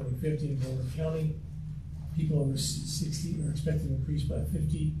 2020 and 2050 in Boulder County, people over 60 are expected to increase by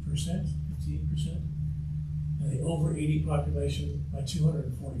 50%, 58%, and the over 80 population by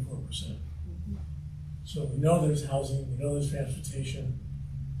 244%. So we know there's housing, we know there's transportation.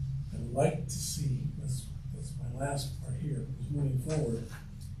 I'd like to see, that's my last part here, because moving forward,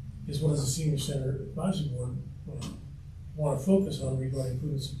 is what does the Senior Center Advisory Board want to focus on regarding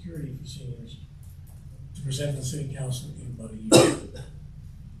food insecurity for seniors to present to the City Council in about a year.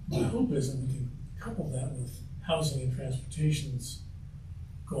 My hope is that we can couple that with housing and transportation's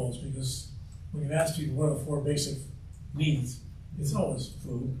goals, because when you ask people what are the 4 basic needs, it's always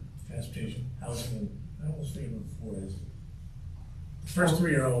food, transportation, housing, and I almost forget what the 4 is. The first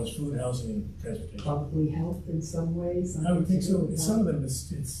 3 are always food, housing, and transportation. Probably health in some ways. I would think so. In some of them,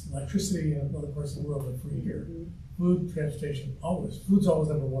 it's electricity in other parts of the world, but for here, food, transportation, always. Food's always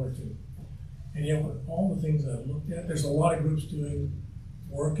number 1 or 2. And yet, with all the things I've looked at, there's a lot of groups doing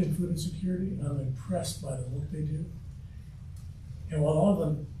work in food insecurity, and I'm impressed by the work they do. And while all of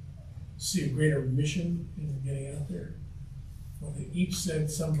them see a greater mission in getting out there, well, they each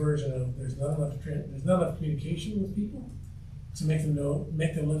said some version of there's not enough communication with people to let them know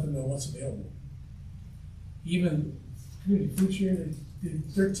what's available. Even Community Food Share, they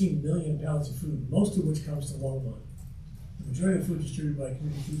did 13 million pounds of food, most of which comes to Longmont. The majority of the food distributed by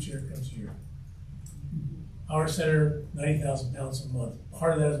Community Food Share comes here. Our center, 90,000 pounds a month.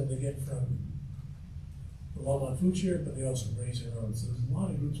 Part of that is what they get from the Longmont Food Share, but they also raise their own. So there's a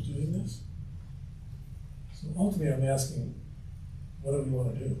lot of groups doing this. So ultimately, I'm asking, what do we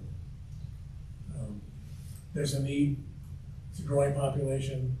want to do? There's a need. It's a growing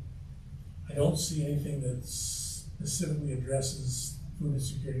population. I don't see anything that specifically addresses food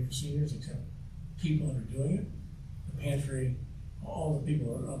insecurity for seniors, except people that are doing it. The pantry, all the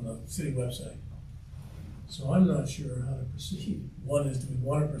people are on the city website. So I'm not sure how to proceed. One is, do we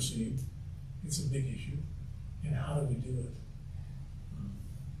want to proceed? It's a big issue. And how do we do it?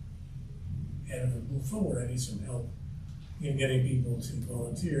 And if we move forward, I need some help in getting people to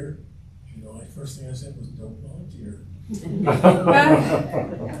volunteer. You know, the first thing I said was, don't volunteer.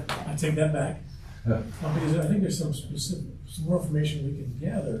 I take that back. Because I think there's some more information we can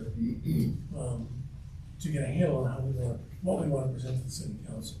gather to get a handle on what we want to present to the City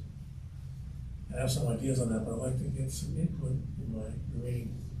Council. I have some ideas on that, but I'd like to get some input in my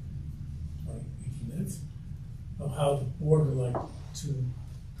remaining 18 minutes of how the board would like to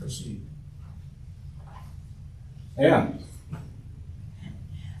proceed. And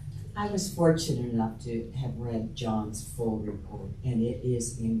I was fortunate enough to have read John's full report, and it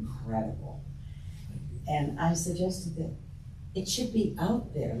is incredible. And I suggested that it should be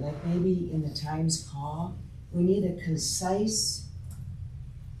out there, like maybe in the Times Call. We need a concise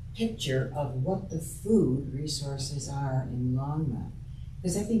picture of what the food resources are in Longmont.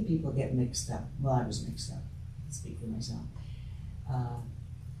 Because I think people get mixed up. Well, I was mixed up. I speak for myself.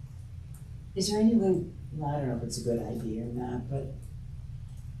 Is there any way, well, I don't know if it's a good idea or not, but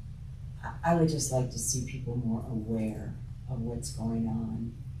I would just like to see people more aware of what's going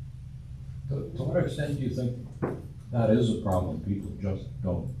on. to what extent do you think that is a problem? People just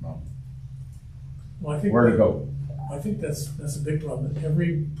don't know Well, I think where to go. I think that's a big problem.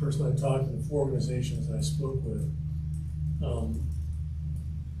 Every person I talked to, the 4 organizations that I spoke with,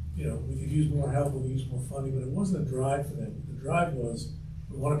 you know, we could use more help, we could use more funding, but it wasn't a drive for them. The drive was,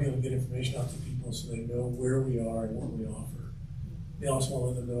 we want to be able to get information out to people so they know where we are and what we offer. They also want to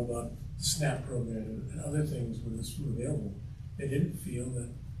let them know about the SNAP program and other things where this food available. They didn't feel that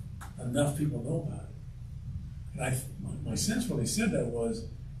enough people know about it. And my sense when they said that was,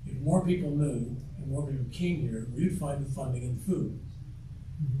 if more people knew and more people came here, we'd find the funding in food.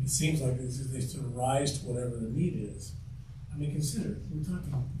 It seems like they sort of rise to whatever the need is. I mean, consider, we're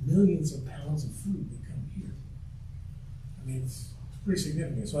talking millions of pounds of food that come here. I mean, it's pretty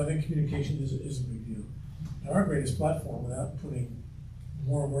significant. So I think communication is a big deal. Now, our greatest platform, without putting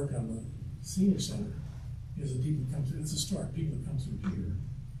more work on the senior center, is that people come through. It's a start. People come through here.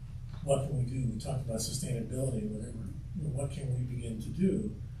 What can we do? We talked about sustainability, whatever. You know, what can we begin to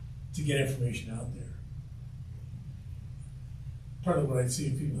do to get information out there? Part of what I'd see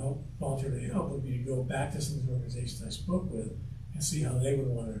if people volunteer to help would be to go back to some of the organizations I spoke with and see how they would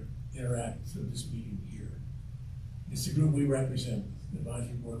want to interact through this meeting here. It's the group we represent. The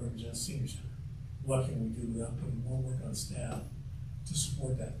advisory board represents senior center. What can we do without putting more work on staff to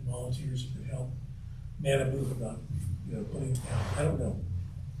support that? Volunteers who could help man a booth about, you know, putting it down. I don't know.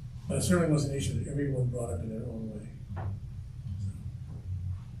 But it certainly was an issue that everyone brought up in their own way.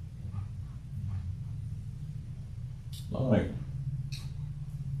 Lovely.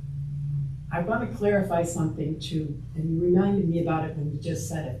 I want to clarify something too, and you reminded me about it when you just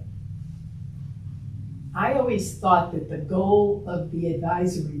said it. I always thought that the goal of the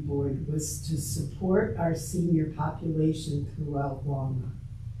advisory board was to support our senior population throughout Longmont,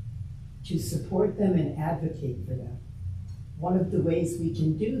 to support them and advocate for them. One of the ways we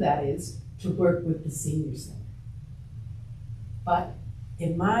can do that is to work with the senior center. But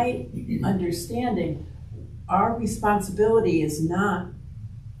in my understanding, our responsibility is not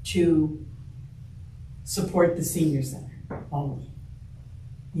to support the senior center only.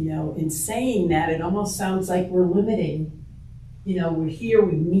 You know, in saying that, it almost sounds like we're limiting, you know, we're here,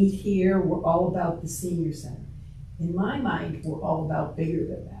 we meet here, we're all about the senior center. In my mind, we're all about bigger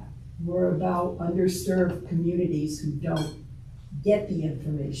than that. We're about underserved communities who don't get the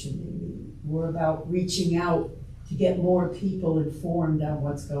information they need. We're about reaching out to get more people informed on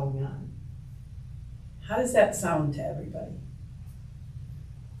what's going on. How does that sound to everybody?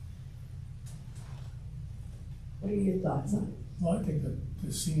 What are your thoughts on it? Well, I think that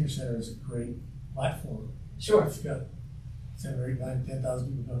the senior center is a great platform. Sure. It's got 7 or 8, 9,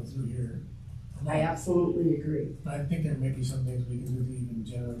 10,000 people coming through here. I absolutely agree. I think there may be some things we can do to even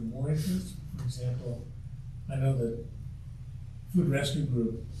generate more interest. For example, I know that Food Rescue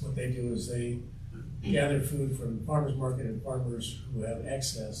Group, what they do is they gather food from farmers market and farmers who have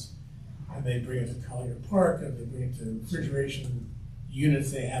excess, and they bring it to Collier Park, and they bring it to refrigeration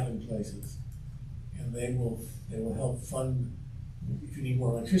units they have in places. And they will help fund, if you need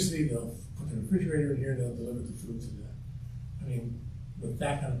more electricity, they'll put the refrigerator in here, they'll deliver the food to that. I mean, with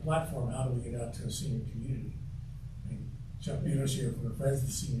that kind of platform, how do we get out to a senior community? I mean, Chuck Buter's here from the Friends of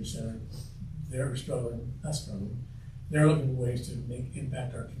the Senior Center. They're struggling, not struggling. They're looking for ways to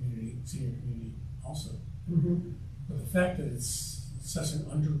impact our community, senior community also. Mm-hmm. But the fact that it's such an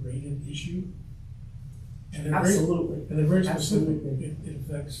underrated issue, and they're Absolutely. Very, and they're very specific. Absolutely. It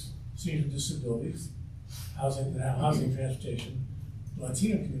affects seniors with disabilities, housing, transportation, the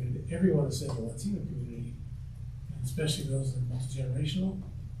Latino community. Everyone has said the Latino community, and especially those that are multi-generational,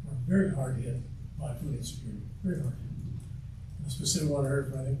 are very hard hit by food insecurity. Very hard hit. And the specific one I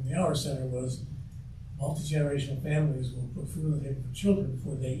heard from, I think, from the Hour Center was multi-generational families will put food on the table for children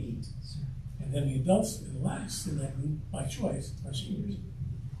before they eat. And then the adults, the last in that group, by choice, are seniors.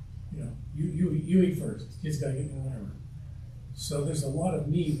 You know, you eat first. Kids got to get whatever. So there's a lot of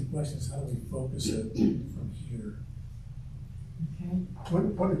need. The question is, how do we focus it from here? Okay.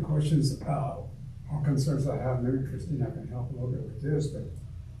 One of the questions or concerns I have, maybe Christina can help a little bit with this, but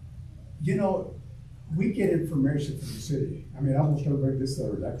you know, we get information from the city. I mean, almost everybody gets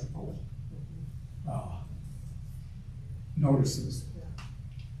their electrical notices.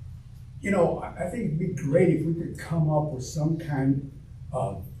 You know, I think it'd be great if we could come up with some kind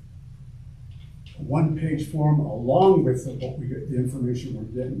of one-page form along with what we get, the information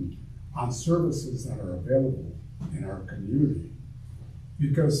we're getting on services that are available in our community.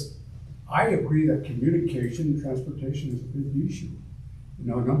 Because I agree that communication and transportation is a big issue. You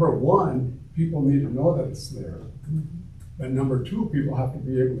know, number one, people need to know that it's there. But number two, people have to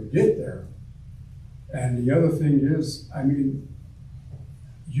be able to get there. And the other thing is, I mean,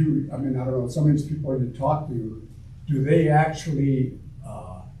 I don't know, some of these people you talk to, do they actually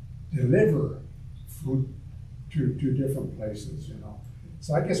deliver food to different places, you know?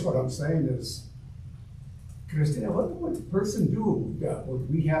 So I guess what I'm saying is, Christina, what would the person do? Would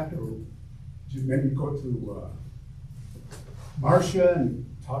we have to maybe go to Marcia and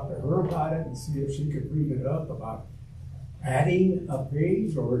talk to her about it and see if she could bring it up about adding a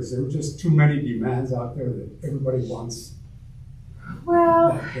page, or is there just too many demands out there that everybody wants?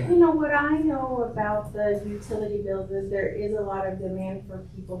 Well, you know, what I know about the utility bills is there is a lot of demand for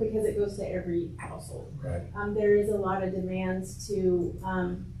people because it goes to every household. Right. There is a lot of demands to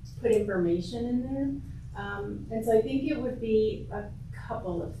put information in there. And so I think it would be a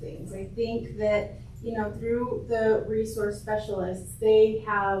couple of things. I think that, you know, through the resource specialists, they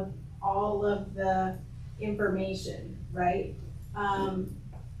have all of the information, right?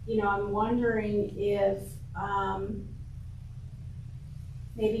 You know, I'm wondering if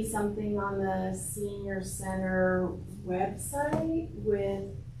maybe something on the senior center website with,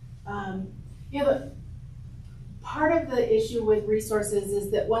 you know, part of the issue with resources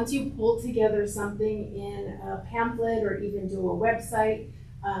is that once you pull together something in a pamphlet or even do a website,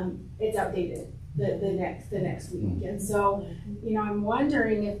 it's outdated the next week. And so, you know, I'm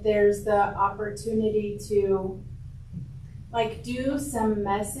wondering if there's the opportunity to like do some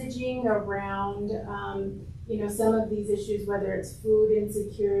messaging around, you know, some of these issues, whether it's food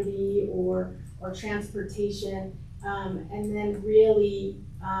insecurity or transportation, and then really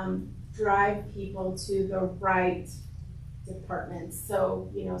drive people to the right departments. So,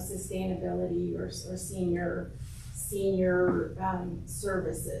 you know, sustainability or senior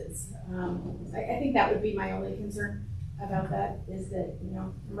services. I think that would be my only concern about that, is that, you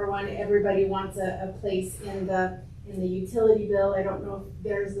know, number one, everybody wants a place in the utility bill. I don't know if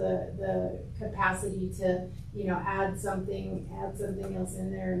there's the capacity to, you know, add something else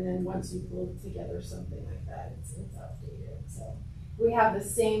in there, and then once you pull together something like that, it's outdated. So we have the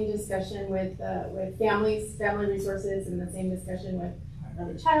same discussion with family resources, and the same discussion with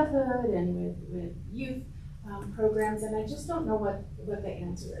early childhood and with youth programs, and I just don't know what the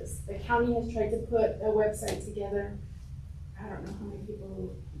answer is. The county has tried to put a website together. I don't know how many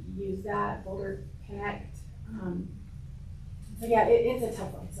people use that, Boulder Connect. So yeah, it's a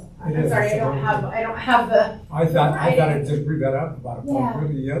tough one. So I'm sorry, I don't have the. I thought I'd just bring that up about it. Yeah.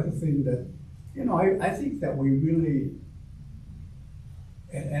 Really, the other thing that, you know, I think that we really,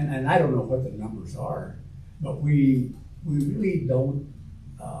 and I don't know what the numbers are, but we really don't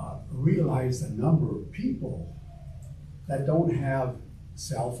realize the number of people that don't have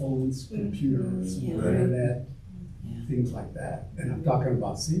cell phones, computers, internet, things like that. And I'm talking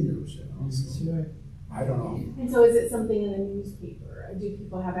about seniors, you know. So Sure. I don't know. And so is it something in the newspaper? Do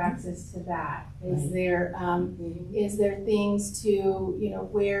people have access to that? Is there things to, you know,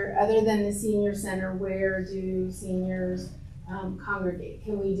 where, other than the senior center, where do seniors congregate?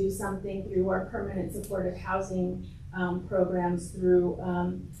 Can we do something through our permanent supportive housing programs, through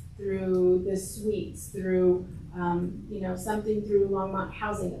the suites, through you know, something through Longmont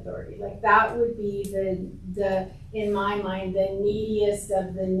Housing Authority? Like that would be the in my mind, the neediest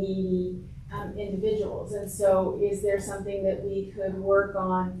of the needy individuals. And so is there something that we could work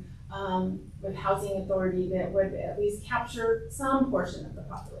on with Housing Authority that would at least capture some portion of the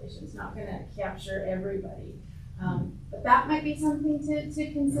population? It's not going to capture everybody. But that might be something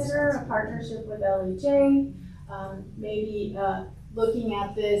to consider, a partnership with LEJ, maybe looking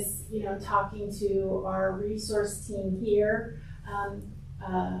at this, you know, talking to our resource team here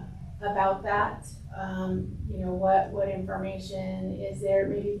about that. You know, what information is there,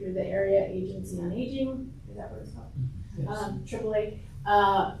 maybe through the Area Agency on Aging, is that what it's called? Yes. AAA.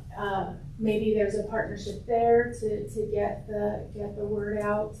 Maybe there's a partnership there to get the word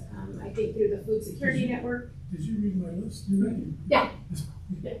out. I think through the Food Security Network. Did you read my list? You read it? Yeah.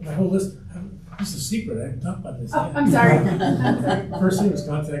 My whole list. This is a secret. I haven't talked about this. Oh, I'm sorry. I'm sorry. First thing was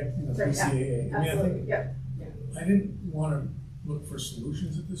contact, you know, Right, PCAA. yeah. I mean, I Absolutely. think Yep. I didn't want to look for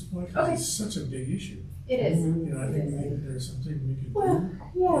solutions at this point because it's such a big issue. It is. You know, I think there's something we could Well, do.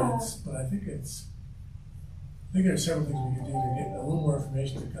 yeah. But I think there's several things we could do to get a little more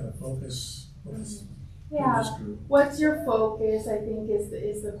information to kind of focus this group. What's your focus, I think,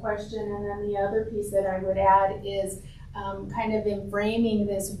 is the question. And then the other piece that I would add is kind of in framing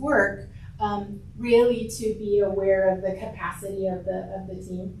this work, really to be aware of the capacity of the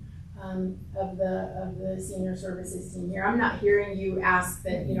team, of the senior services team here. I'm not hearing you ask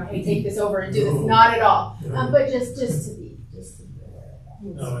that, you know, hey, take this over and do this. Not at all. But just to be aware of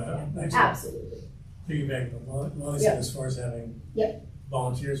that. No, absolutely. Piggyback on what Lonnie said as far as having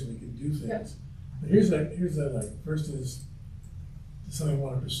volunteers, we can do things. Yep. But here's the first is something we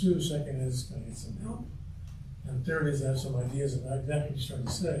want to pursue. Second is can I get some help? And third is have some ideas about exactly what you're starting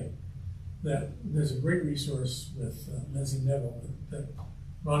to say. That there's a great resource with Lindsay Neville that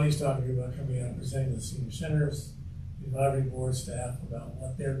Ronnie's talking about coming out and presenting to the senior centers, the advisory board staff about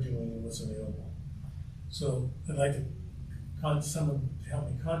what they're doing and what's available. So I'd like to someone to help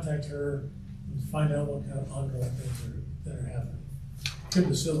me contact her and find out what kind of ongoing things that are happening. Kim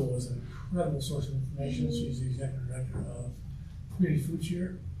DeSilva was an incredible source of information. She's the executive director of Community Food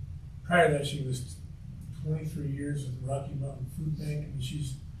Share. Prior to that, she was 23 years with the Rocky Mountain Food Bank. I mean,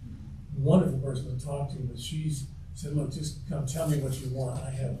 she's a wonderful person to talk to, but she's said, look, just come tell me what you want.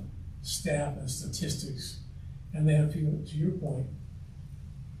 I have staff and statistics, and they have people, to your point,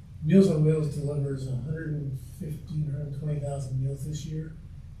 Meals on Wheels delivers 120,000 meals this year.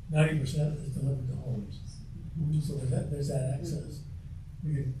 90% is delivered to homes. So there's that access.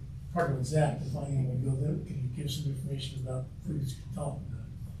 We could partner with Zach to find out when we go there. Can you give some information about foods you're talking about?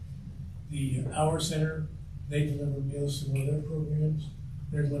 The Hour Center, they deliver meals to one of their programs.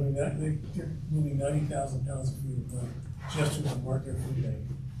 They're delivering they're moving 90,000 pounds of food a month just to mark their food bank.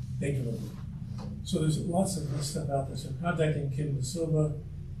 They deliver. So there's lots of stuff out there. So contacting Kim DeSilva,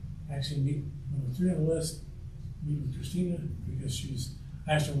 actually meet number 3 on the list, meet with Christina, because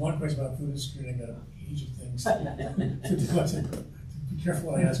I asked her one question about food insecurity, and I got a age of things to do. I said, be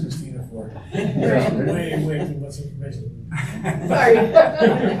careful what I ask Christina for. way too much information. Sorry.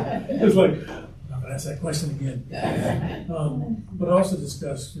 It's like, I'm going to ask that question again. But also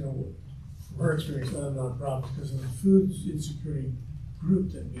discuss, you know, from her experience with other nonprofits, because of the food insecurity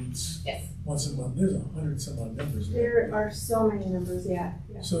group that meets once a month. There's 100 some odd members. There are so many members,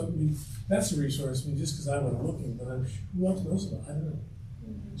 So I mean, that's a resource. I mean, just because I wasn't looking, but I'm sure who else knows about it? I don't know.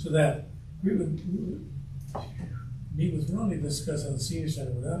 So that we would meet with Ronnie to discuss how the senior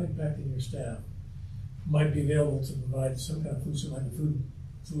center, without impacting your staff, might be available to provide some kind of food, like a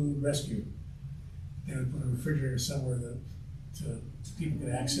food rescue. They would put a refrigerator somewhere that people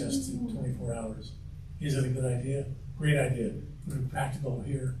get access to 24 hours. Is it a good idea? Great idea. Would it be practical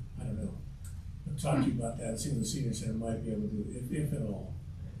here? I don't know. I'll talk to you about that and see what the senior center might be able to do, if at all.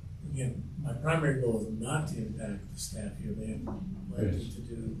 Again, my primary goal is not to impact the staff here. They have plenty to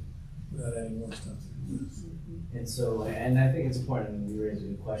do without adding more stuff to do. And so, and I think it's important, I mean, we raised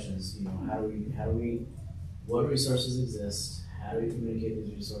good questions, you know, what resources exist? How do we communicate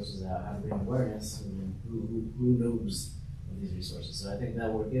these resources out? How do we bring awareness? And who knows of these resources? So I think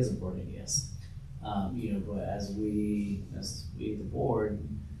that work is important, yes. You know, but as we, the board,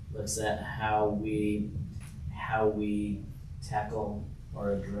 looks at how we tackle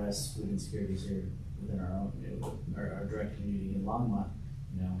or address food insecurities here within our own, you know, our direct community in Longmont,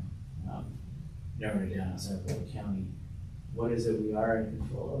 you know, narrowed it down outside of Boulder County. What is it we are in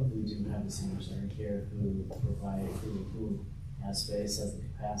control of? We do have the senior center care who has space, has the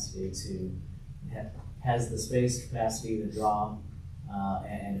capacity to, has the space, capacity to draw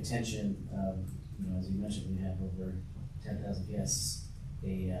and attention. You know, as you mentioned, we have over 10,000 guests.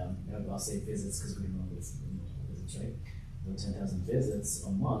 I'll say visits because we don't know if it's visits, right? Over 10,000 visits a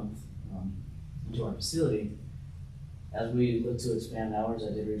month into our facility. As we look to expand hours, I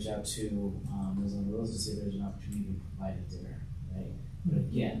did reach out to Ms. Rose to see if there's an opportunity to provide a dinner, right? But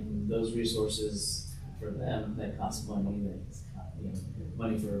again, those resources for them, that cost money,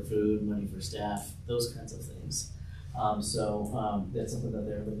 money for food, money for staff, those kinds of things. So that's something that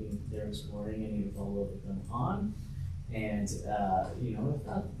they're exploring and need to follow up with them on. And you know, if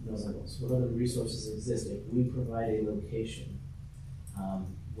not those levels, what other resources exist? If we provide a location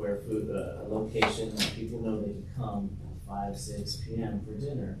where food, a location that people know they can come at 5, 6 p.m. for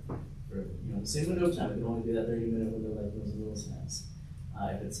dinner, for you know, the same window of time. It can only be that 30-minute window like Meals on Wheels has.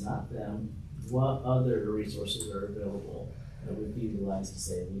 If it's not them, what other resources are available that would be utilized to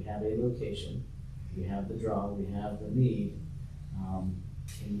say we have a location, we have the draw, we have the need,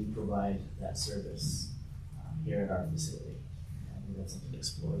 can you provide that service here at our facility? think that's something to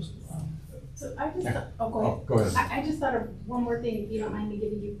explore as well. So I just, oh, go ahead. Go ahead. I just thought of one more thing, if you don't mind me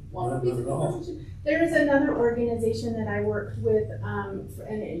giving you one more Not piece at of all. information. There is another organization that I worked with,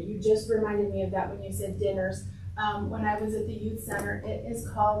 and you just reminded me of that when you said dinners. When I was at the youth center, it is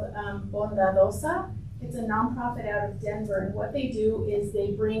called Bondadosa. It's a nonprofit out of Denver, and what they do is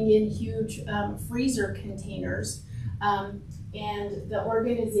they bring in huge freezer containers, and the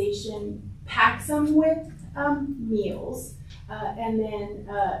organization packs them with meals. And then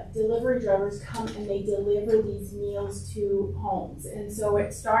delivery drivers come and they deliver these meals to homes. And so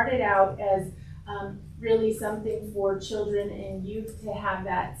it started out as really something for children and youth to have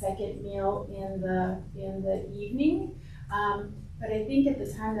that second meal in the evening. But I think at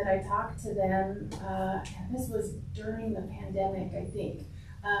the time that I talked to them, and this was during the pandemic, I think,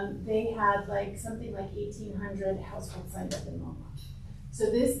 they had like something like 1,800 households signed up in Longmont. So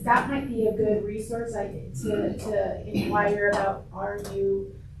that might be a good resource to inquire about. Are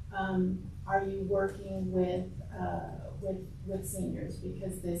you working with seniors,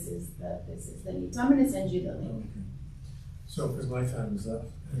 because this is the need. So I'm going to send you the link. So, because my time is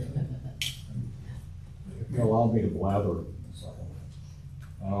up. You allow me to blather.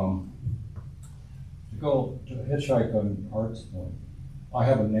 To go to hitchhike on Art's point, I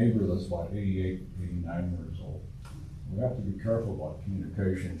have a neighbor that's about 88, 89 years old. We have to be careful about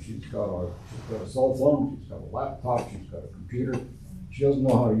communication. She's got a cell phone, she's got a laptop, she's got a computer. She doesn't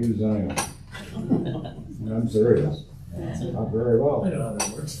know how to use any of them. I'm serious. Not very well. I know how that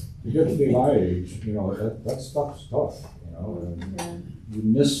works. You get to be my age, that stuff's tough, and you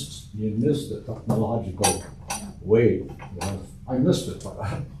missed the technological wave. I missed it, but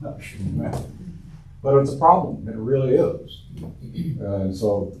I'm not sure. But it's a problem. It really is. And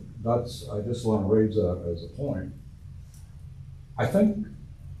so I just want to raise that as a point. I think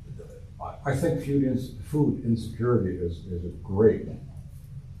food insecurity is a great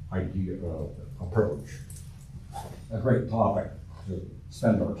idea, approach, a great topic to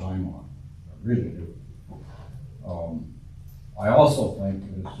spend our time on. I really do. I also think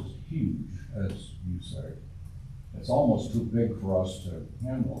that it's just huge, as you say. It's almost too big for us to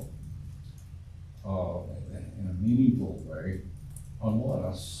handle in a meaningful way,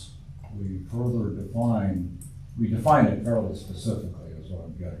 unless we further define it fairly specifically, is what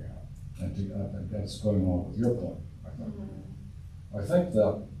I'm getting at. And I think that's going on with your point, I think. I think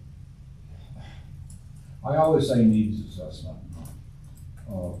that, I always say needs assessment,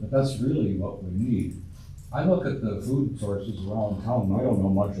 but that's really what we need. I look at the food sources around town, and I don't know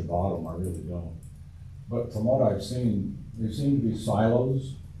much about them, I really don't. But from what I've seen, they seem to be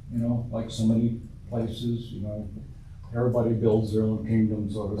silos, like so many places, everybody builds their own kingdom,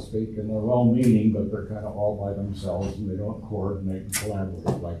 so to speak, and they're well-meaning, but they're kind of all by themselves, and they don't coordinate and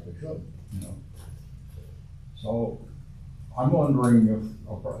collaborate like they should, So I'm wondering if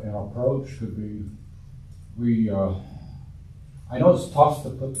an approach could be, I know it's tough to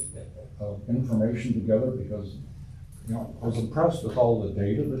put information together because, I was impressed with all the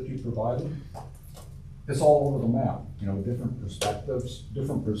data that you provided. It's all over the map, different perspectives,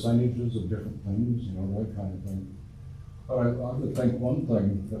 different percentages of different things, that kind of thing. But I would think one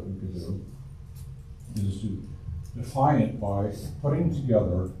thing that we could do is to define it by putting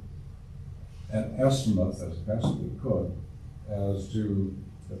together an estimate as best we could as to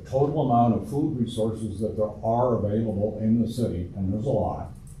the total amount of food resources that there are available in the city, and there's a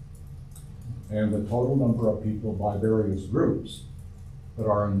lot, and the total number of people by various groups that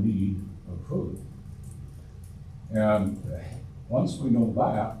are in need of food. And once we know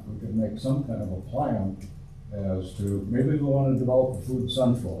that, we can make some kind of a plan as to, maybe we want to develop a food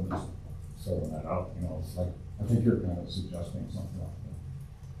central and just sorting that out, it's like, I think you're kind of suggesting something like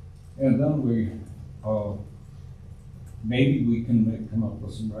that. And then maybe we can come up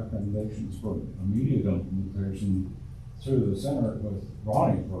with some recommendations for immediate implementation through the center with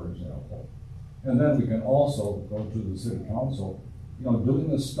Ronnie, for example. And then we can also go to the city council. Doing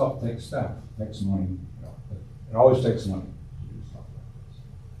this stuff takes staff, takes money. It always takes money to do stuff like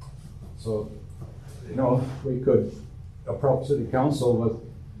this. So, we could approach city council with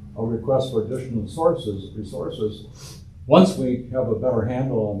a request for additional resources. Once we have a better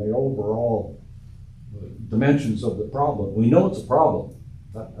handle on the overall dimensions of the problem, we know it's a problem.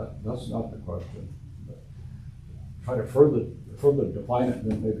 That's not the question. But try to further define it,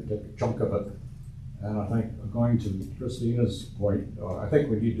 and then maybe take a chunk of it. And I think, going to Christina's point, I think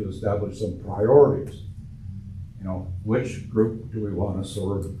we need to establish some priorities. Which group do we want to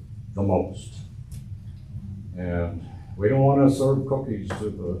serve the most? And we don't want to serve cookies to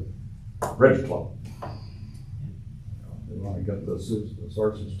the Bridge Club. We want to get the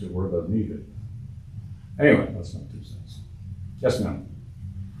sources to where they're needed. Anyway, that's my 2 cents. Yes, ma'am.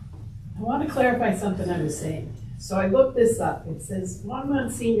 I want to clarify something I was saying. So I looked this up. It says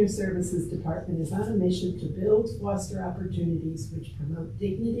Longmont Senior Services Department is on a mission to build, foster opportunities which promote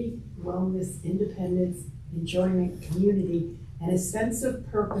dignity, wellness, independence, enjoyment, community, and a sense of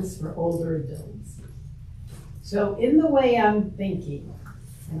purpose for older adults. So in the way I'm thinking,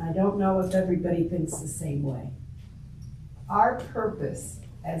 and I don't know if everybody thinks the same way, our purpose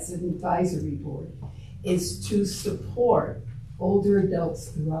as an advisory board is to support older adults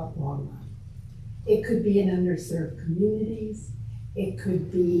throughout Longmont. It could be in underserved communities, it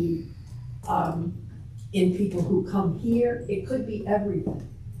could be in people who come here, it could be everything.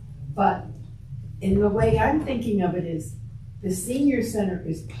 But in the way I'm thinking of it is, the senior center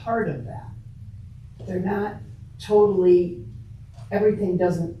is part of that. They're not totally, everything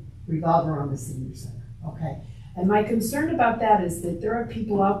doesn't revolve around the senior center, okay? And my concern about that is that there are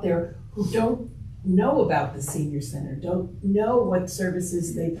people out there who don't know about the senior center, don't know what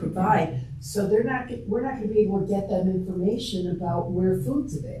services they provide, so we're not gonna be able to get them information about where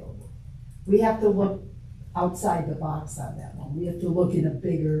food's available. We have to look outside the box on that one. We have to look in a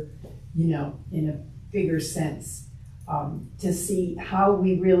bigger, in a bigger sense, to see how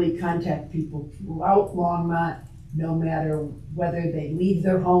we really contact people throughout Longmont, no matter whether they leave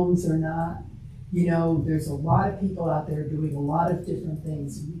their homes or not. There's a lot of people out there doing a lot of different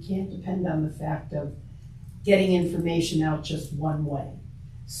things. We can't depend on the fact of getting information out just one way.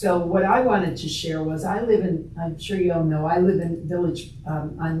 So what I wanted to share was I'm sure you all know, I live in Village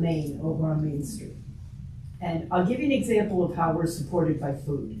on Main, over on Main Street. And I'll give you an example of how we're supported by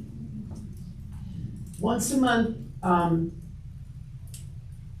food. Once a month,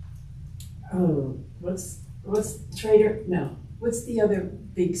 what's the other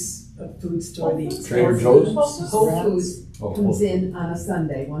big food store? Trader Joe's? Whole Foods comes in on a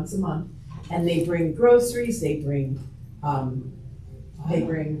Sunday, once a month, and they bring groceries, they bring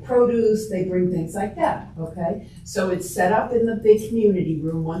produce, they bring things like that, okay? So it's set up in the big community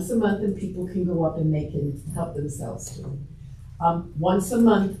room once a month, and people can go up and they can help themselves to it. Once a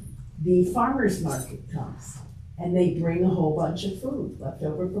month, the farmer's market comes, and they bring a whole bunch of food left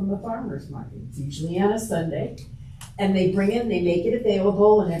over from the farmer's market. It's usually on a Sunday. And they bring it, they make it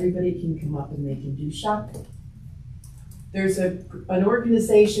available, and everybody can come up and they can do shopping. There's an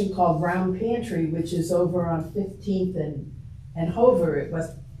organization called Round Pantry, which is over on 15th and Hover at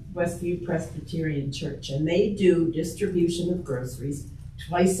Westview Presbyterian Church, and they do distribution of groceries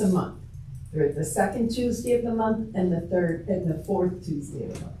twice a month. They're at the second Tuesday of the month and the fourth Tuesday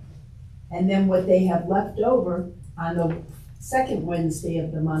of the month. And then what they have left over on the second Wednesday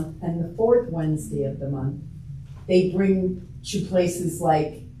of the month and the fourth Wednesday of the month, they bring to places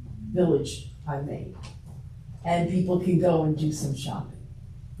like Village on Main, and people can go and do some shopping.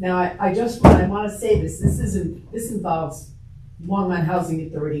 Now, I want to say this involves Longmont Housing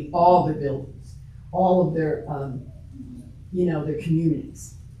Authority, all their buildings, all of their, their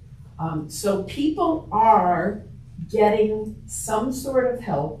communities. So people are getting some sort of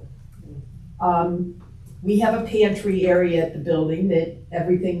help. We have a pantry area at the building that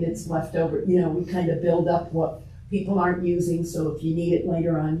everything that's left over, we kind of build up what people aren't using, so if you need it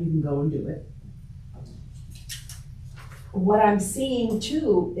later on, you can go and do it. What I'm seeing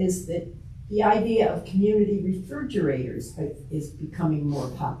too is that the idea of community refrigerators is becoming more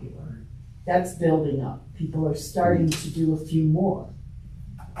popular. That's building up. People are starting to do a few more.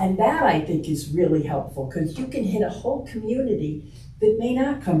 And that, I think, is really helpful, because you can hit a whole community that may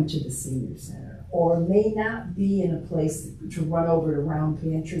not come to the senior center or may not be in a place to run over to Round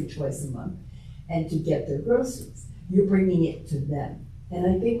Pantry twice a month and to get their groceries. You're bringing it to them. And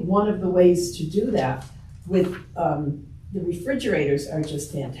I think one of the ways to do that with the refrigerators are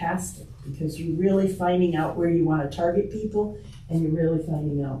just fantastic, because you're really finding out where you want to target people, and you're really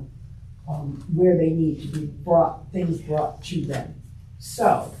finding out where they need to be things brought to them.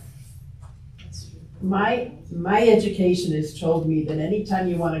 So, my education has told me that anytime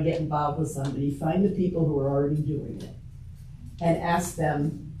you want to get involved with somebody, find the people who are already doing it and ask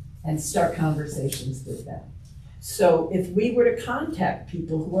them and start conversations with them. So if we were to contact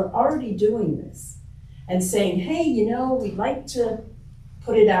people who are already doing this and saying, hey, we'd like to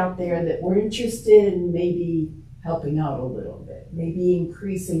put it out there that we're interested in maybe helping out a little bit, maybe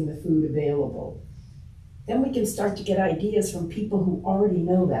increasing the food available, then we can start to get ideas from people who already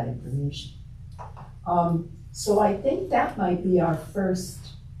know that information. So I think that might be our first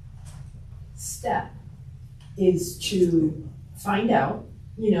step, is to find out,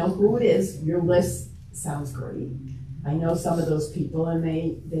 who it is. Your list sounds great. I know some of those people, and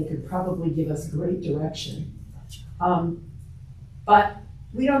they could probably give us great direction. But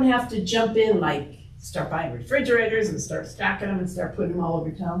we don't have to jump in like start buying refrigerators and start stacking them and start putting them all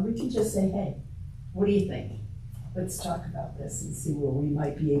over town. We can just say, hey, what do you think? Let's talk about this and see where we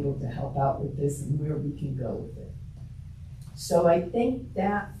might be able to help out with this and where we can go with it. So I think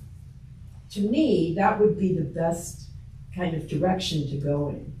that, to me, that would be the best kind of direction to go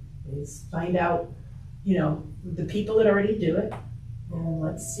in, is find out, you know, the people that already do it, and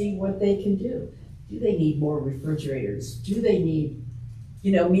let's see what they can do. Do they need more refrigerators? Do they need,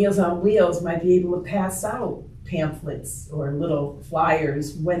 you know, Meals on Wheels might be able to pass out pamphlets or little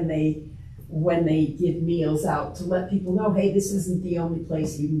flyers when they give meals out to let people know, hey, this isn't the only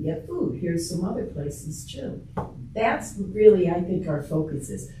place you can get food. Here's some other places too. That's really, I think, our focus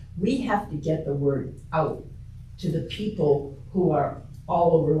is. We have to get the word out to the people who are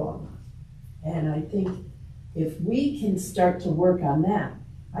all over Longmont. And I think if we can start to work on that,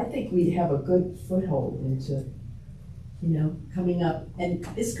 I think we'd have a good foothold into, you know, coming up. And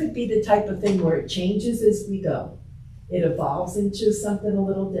this could be the type of thing where it changes as we go. It evolves into something a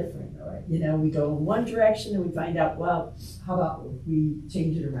little different, or, you know, we go in one direction and we find out, well, how about if we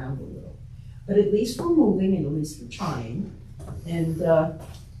change it around a little? But at least we're moving and at least we're trying. And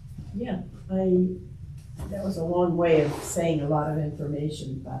yeah, that was a long way of saying a lot of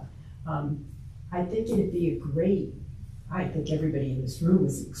information, but I think it'd be I think everybody in this room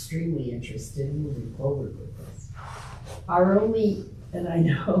is extremely interested in moving forward with this. Our only, and I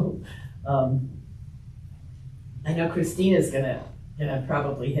know Christina's gonna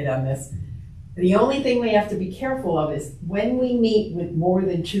probably hit on this. The only thing we have to be careful of is when we meet with more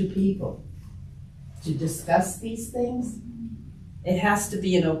than 2 people to discuss these things, it has to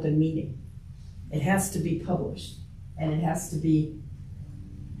be an open meeting. It has to be published, and it has to be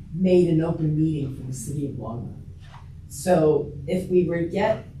made an open meeting for the city of Longmont. So if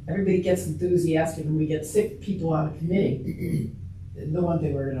everybody gets enthusiastic and we get 6 people on a committee, the one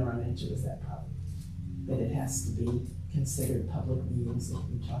thing we're gonna run into is that problem. That it has to be considered public meetings if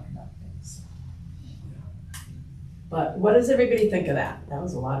we talk about things. But what does everybody think of that? That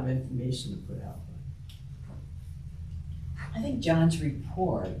was a lot of information to put out. I think John's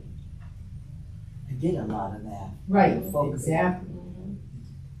report did a lot of that. Right, Focus. exactly.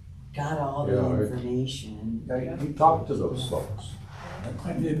 Got all the Yeah, information. You talked to those folks.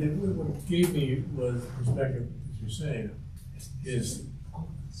 I did, and what gave me was perspective, as you're saying, is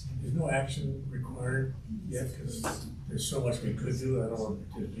there's no action required yet, because there's so much we could do. I don't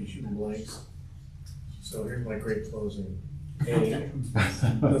want to just be shooting blanks. So here's my great closing. A,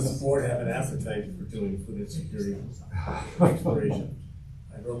 does the board have an appetite for doing food insecurity exploration?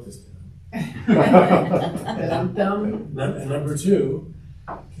 I wrote this down. And number 2,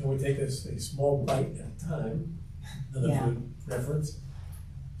 can we take a small bite at a time, another food reference?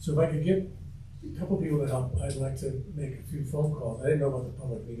 So if I could get a couple people to help, I'd like to make a few phone calls. I didn't know about the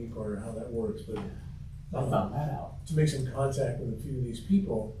public meeting part or how that works, but I found that out. to make some contact with a few of these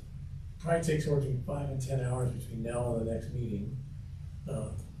people, probably takes somewhere between 5 and 10 hours between now and the next meeting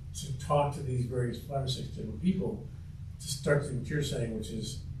to talk to these various 5 or 6 different people to start to what you're saying, which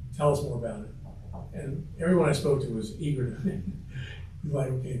is tell us more about it. And everyone I spoke to was eager to like,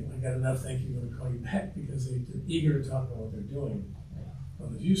 okay, I got enough, thank you, I'm going to call you back, because they're eager to talk about what they're doing.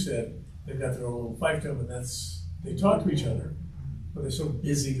 Well, as you said, they've got their own little fiefdom, and they talk to each other, but they're so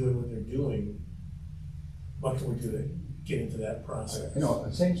busy doing what they're doing. What can we do to get into that process? You know,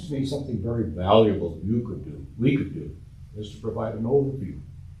 it seems to me something very valuable we could do, is to provide an overview,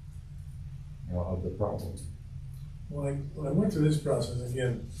 you know, of the problem. When I went through this process,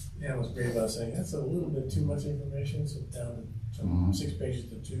 again, Ann was great about saying, that's a little bit too much information, so down to 6 pages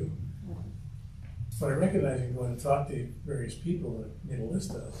to 2. But I recognize you're going to talk to various people and make a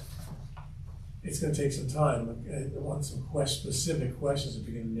list of. It's going to take some time. I want some specific questions if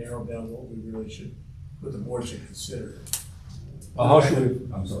we can narrow down what the board should consider. How should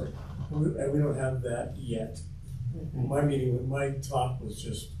we, I'm sorry. We don't have that yet. My meeting, my talk was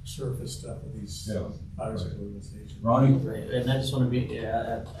just surface stuff with these 5 or 6 organizations. Ronnie? Right, and I just want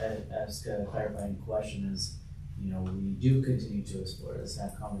to ask a clarifying question is, you know, we do continue to explore this,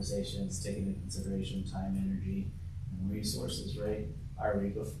 have conversations, take into consideration time, energy, and resources, right?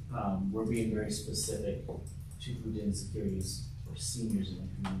 We're being very specific to food insecurities for seniors in the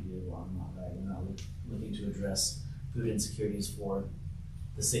community of Longmont, right? We're not looking to address food insecurities for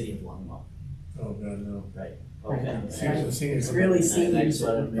the city of Longmont. Oh, God, no. Right. Okay. Seniors. It's really seniors that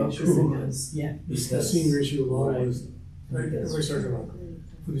that I'm focusing on. Yeah. The senior issue alone Right. was, everybody started talking about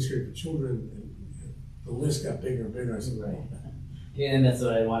food insecurity for children, and the list got bigger and bigger. I said, right. Yeah, and that's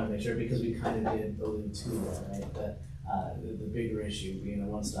what I want to make sure, because we kind of did allude to that, right? That the bigger issue being a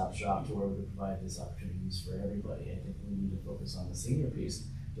one-stop shop to where we provide these opportunities for everybody. I think we need to focus on the senior piece,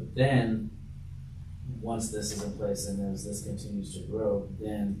 but then once this is in place and as this continues to grow,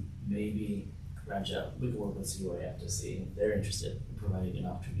 then maybe branch out. We can work with COAF to see if they're interested in providing an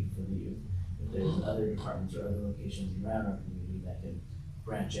opportunity for the youth. If there's other departments or other locations around our community that can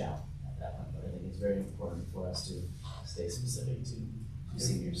branch out at that point. But I think it's very important for us to stay specific to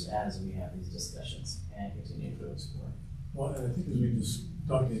seniors as we have these discussions and continue to explore. Well, and I think as we just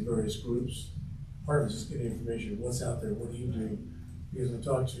talk to these various groups, part of it is just getting information, what's out there, what do you do? Because I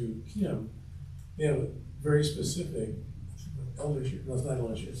talked to Kim, they have a very specific elder share, no, it's not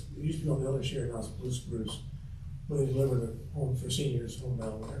elder share, it used to be called elder share, now it's Blue Spruce, where they deliver the home for seniors,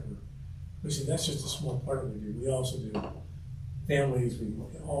 homebound, whatever. We say that's just a small part of what we do. We also do families, we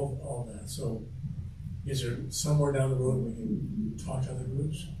all that. So is there somewhere down the road we can talk to other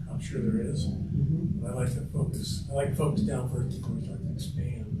groups? I'm sure there is. But I like to focus down first before we start to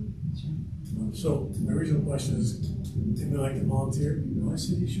expand. So my original question is, did we like to volunteer? No, I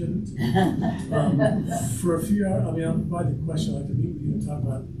said you shouldn't. For a few hours, I mean, I'll provide the question, I'd like to meet with you and talk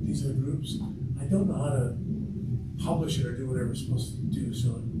about these other groups. I don't know how to publish it or do whatever it's supposed to do, so.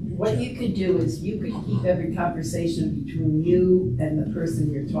 What you could do is you could keep every conversation between you and the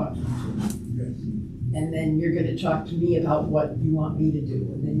person you're talking to. Okay. And then you're gonna talk to me about what you want me to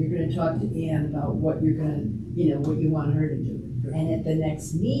do. And then you're gonna talk to Ann about what you're gonna, what you want her to do. Okay. And at the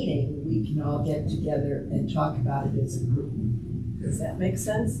next meeting, we can all get together and talk about it as a group. Does that make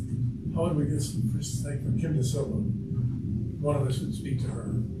sense? How would we get some, like for Kim DeSilva, one of us would speak to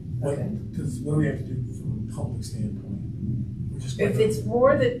her. Okay. Because what do we have to do from a public standpoint? If it's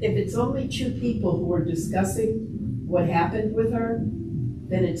only two people who are discussing what happened with her,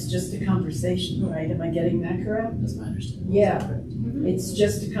 then it's just a conversation, right? Am I getting that correct? That's my understanding. Yeah, it's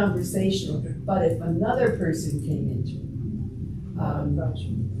just a conversation. Okay. But if another person came into it, An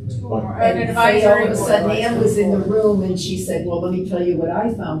and advisory say all of a board. sudden Ann was in the room and she said, well, let me tell you what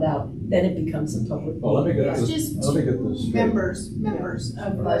I found out, then it becomes a public. Well, let me get It's this, just let me get this straight. members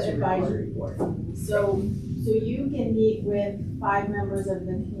of the advisory board. So you can meet with 5 members of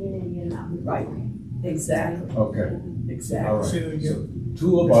the community in that. Right, exactly, Okay, exactly. all Say that right. again. So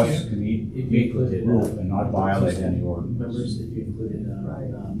 2 of us can meet with the group and not violate any ordinance. Members, if you included,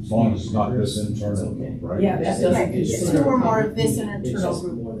 As long as it's not this internal, right? Yeah, that doesn't Right, consider. 2 or more of this it's internal just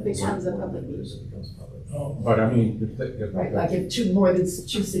more group than becomes a one public member, meeting. so it becomes public. Oh, But I mean, if Right, like if more than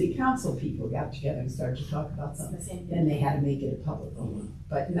 2 city council people got together and started to talk about It's something, the same then thing. they had to make it a public meeting,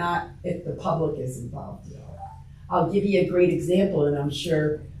 but not if the public is involved at all. I'll give you a great example, and I'm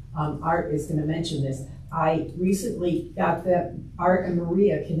sure Art is gonna mention this. I recently got Art and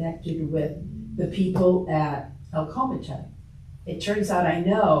Maria connected with the people at El Comite. It turns out I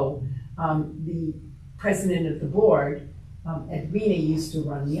know the president of the board, Edwina, used to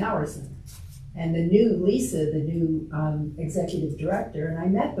run the Hour Center. And the new Lisa, the new executive director, and I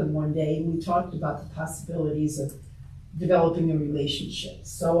met them one day and we talked about the possibilities of developing a relationship.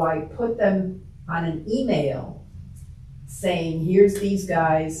 So I put them on an email saying, here's these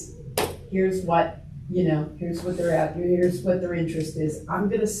guys, here's what, here's what they're at, here's what their interest is. I'm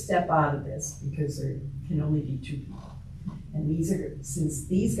gonna step out of this because there can only be 2 people. And since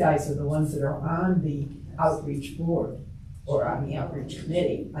these guys are the ones that are on the outreach board, or on the outreach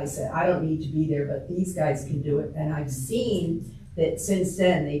committee, I said, I don't need to be there, but these guys can do it. And I've seen that since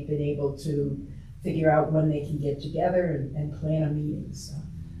then, they've been able to figure out when they can get together and plan a meeting, so.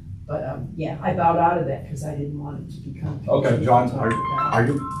 But, yeah, I bowed out of that because I didn't want it to become. Okay, John, are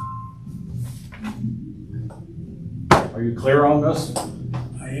you clear on this?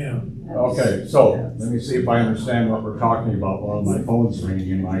 I am. Okay, so let me see if I understand what we're talking about while my phone's ringing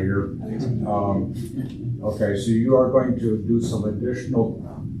in my ear. Okay, so you are going to do some additional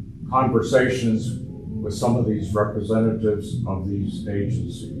conversations with some of these representatives of these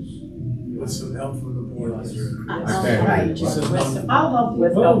agencies. With some help from the board. Okay. I'll help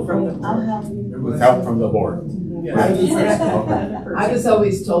with help from the. I'll help you. With help from the board. Yeah. I was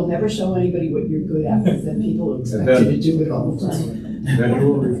always told, never show anybody what you're good at, because then people will expect you to do it all the time. Then you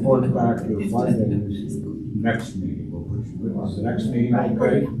will report back to Monday's next meeting. Is the next meeting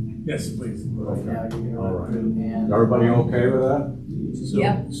okay? Yes, please. Right now, you're gonna All right. approve and. Is everybody okay with that?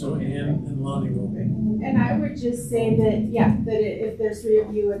 So Ann and Lonnie will. And I would just say that if there's 3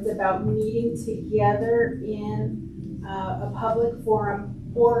 of you, it's about meeting together in a public forum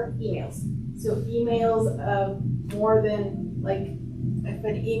or emails. So emails of more than, like, if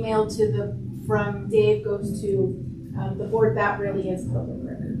an email from Dave goes to the board, that really is public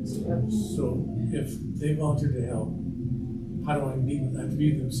record. So if they volunteer to help, how do I meet with them? I have to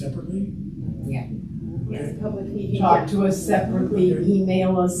meet with them separately? It's a public meeting. Talk to us separately,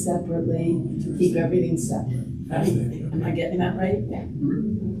 email us separately, keep everything separate. Fascinating. Am I getting that right? Yeah.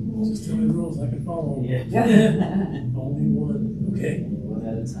 Just tell me the rules, I can follow them. Yeah. Only one, okay. One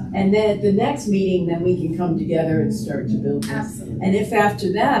at a time. And then at the next meeting, then we can come together and start to build this. Absolutely. And if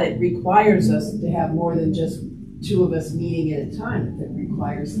after that, it requires us to have more than just two of us meeting at a time, if it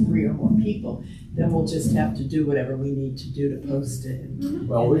requires 3 or more people, then we'll just have to do whatever we need to do to post it.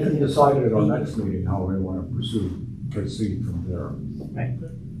 Well, we can decide at our next meeting how we want to proceed from there. Right.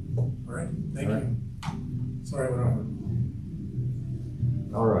 All right, thank you. Sorry, I went over.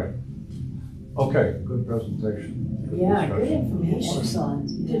 All right. Okay, good presentation. Yeah, good discussion. information. Excellent.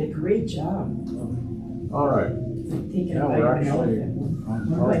 You did a great job. All right. Thinking Now about we're an actually elephant. on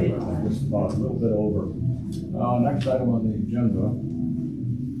target, just about a little bit over. Next item on the agenda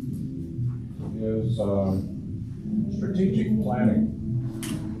is strategic planning.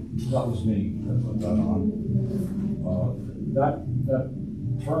 That was me that put that on. That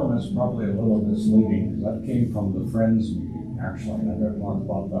term is probably a little misleading because that came from the Friends meeting, actually, and I'm going to talk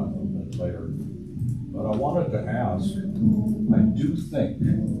about that a little bit later. But I wanted to ask, I do think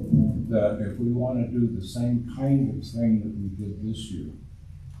that if we want to do the same kind of thing that we did this year,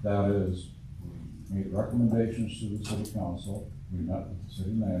 that is, we made recommendations to the city council, we met with the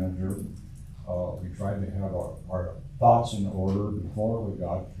city manager, we tried to have our thoughts in order before we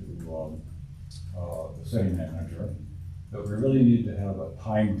got to the city manager, that we really need to have a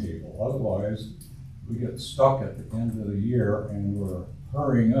timetable. Otherwise, we get stuck at the end of the year and we're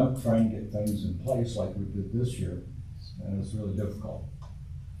hurrying up trying to get things in place like we did this year, and it's really difficult.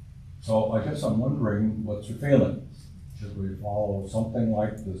 So I guess I'm wondering, what's your feeling? Should we follow something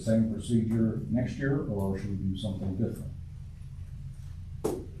like the same procedure next year, or should we do something different?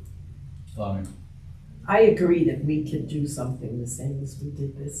 Lonnie? I agree that we could do something the same as we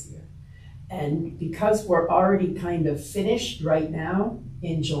did this year. And because we're already kind of finished right now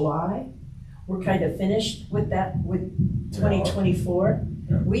in July, we're kind of finished with that, with 2024.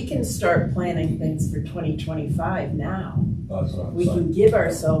 Yeah. We can start planning things for 2025 now. That's what I'm We saying. can give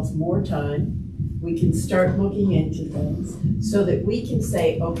ourselves more time. We can start looking into things so that we can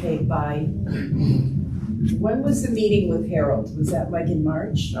say, okay, by, when was the meeting with Harold? Was that like in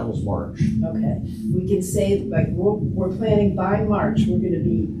March? That was March. Okay, we can say, like, we're planning by March, we're gonna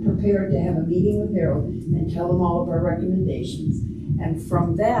be prepared to have a meeting with Harold and tell him all of our recommendations. And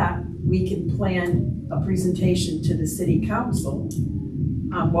from that, we can plan a presentation to the city council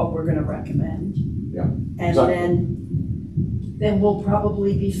on what we're gonna recommend. Yeah, And exactly. then we'll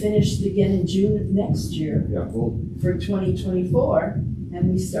probably be finished again in June of next year Yeah, well, for 2024, and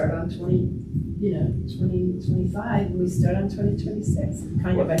we start on 2025, and we start on 2026,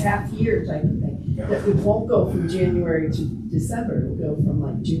 kind of a half year type of thing. Yeah. That it won't go from January to December, it'll go from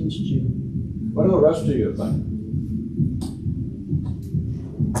like June to June. what do the rest of you think?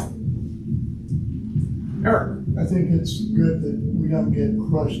 Eric? I think it's good that we don't get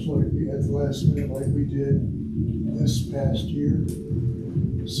crushed like we at the last minute like we did this past year.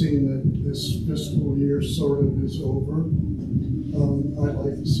 Seeing that this fiscal year sort of is over, I'd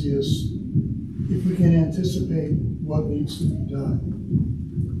like to see us, if we can anticipate what needs to be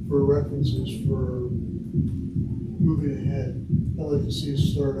done for references for moving ahead, I'd like to see us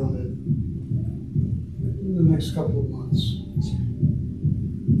start on it in the next couple of months.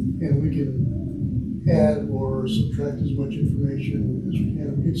 And we can add or subtract as much information as we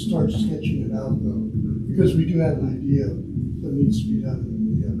can. We can start sketching it out though, because we do have an idea of what needs to be done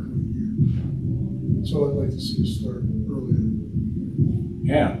in the upcoming year. So I'd like to see us start earlier.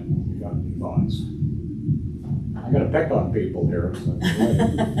 Yeah, you got any thoughts? I'm gonna pick on people here. So you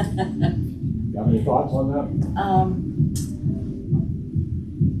have any thoughts on that?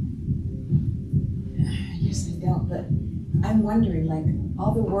 Yes, I don't, but I'm wondering, like,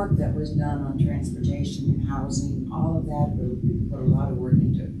 all the work that was done on transportation and housing, all of that, we put a lot of work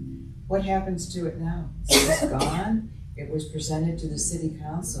into it. What happens to it now? It's gone. It was presented to the city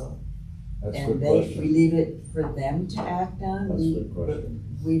council. That's a And good we question. leave it for them to act on? That's a good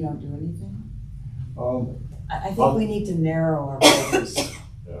question. We don't do anything? I think Um, we need to narrow our focus.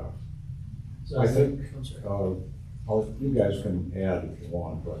 Yeah. So I think, I'm sorry. you guys can add if you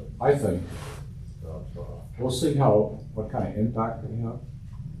want, but I think we'll see what kind of impact we have.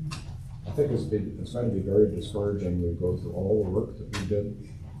 I think it's going to be very discouraging. We go through all the work that we did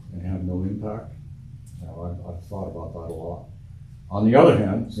and have no impact. You know, I've thought about that a lot. On the other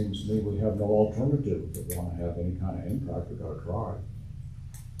hand, it seems to me we have no alternative. If we want to have any kind of impact, we've got to try.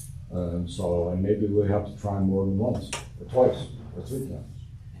 And maybe we have to try more than once, or twice, or 3 times.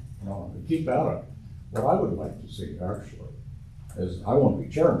 You know, and keep at it. What I would like to see, actually, is I won't be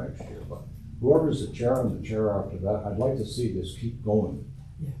chair next year, but whoever's the chair and the chair after that, I'd like to see this keep going.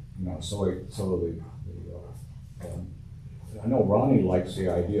 Yeah. You know, so I know Ronnie likes the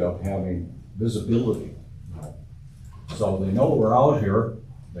idea of having visibility. So they know we're out here,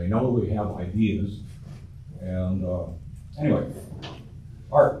 they know we have ideas, and anyway,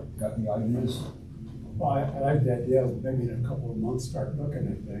 Art, got any ideas? Well, I like the idea of maybe in a couple of months start looking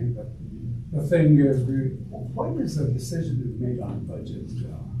at things, but the thing is, when is the decision to be made on budget?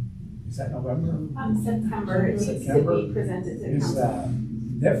 Is that November? September, it needs to September? be presented to Is council.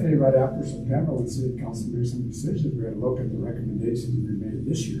 definitely right after September, when city council makes some decisions, we're gonna look at the recommendations we made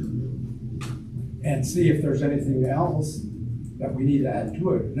this year and see if there's anything else that we need to add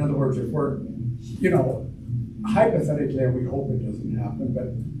to it. In other words, if we're, hypothetically, we hope it doesn't happen,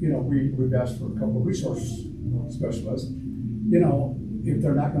 but, we've asked for a couple of resource specialists. If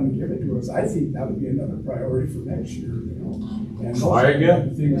they're not gonna give it to us, I think that would be another priority for next year, And Try those are again.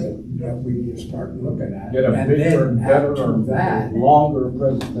 the things that we need to start looking at. Get a And bigger then and better after or that, longer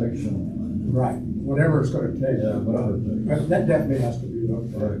presentation. right, whatever it's gonna take. Yeah, whatever it takes. But that definitely has to be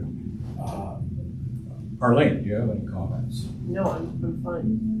looked at. Right. Arlene, do you have any comments? No, I'm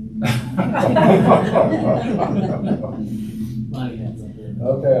fine. Lonnie had something.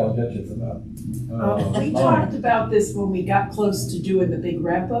 Okay, I'll get you for that. We talked about this when we got close to doing the big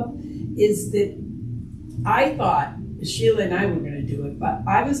wrap-up, is that I thought, Sheila and I were gonna do it, but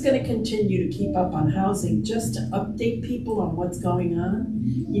I was gonna continue to keep up on housing, just to update people on what's going on.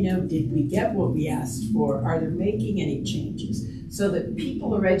 Did we get what we asked for? Are they making any changes? So that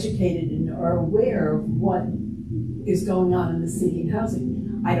people are educated and are aware of what is going on in the city and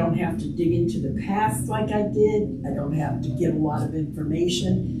housing. I don't have to dig into the past like I did. I don't have to get a lot of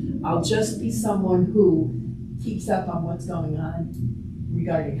information. I'll just be someone who keeps up on what's going on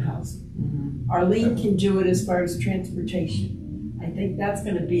regarding housing. Arlene can do it as far as transportation. I think that's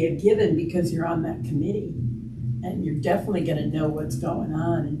gonna be a given because you're on that committee. And you're definitely gonna know what's going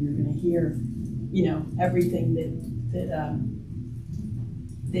on and you're gonna hear, everything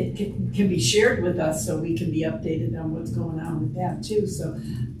that can be shared with us so we can be updated on what's going on with that too. So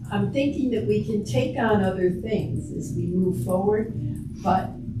I'm thinking that we can take on other things as we move forward, but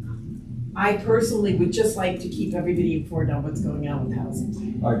I personally would just like to keep everybody informed on what's going on with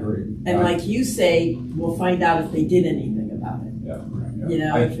housing. I agree. And like you say, we'll find out if they did anything about it. Yeah.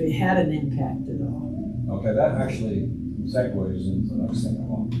 If it had an impact at all. Okay, that actually segues into the next thing I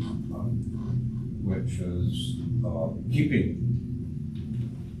want, which is keeping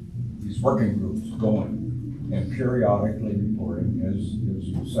these working groups going and periodically reporting, as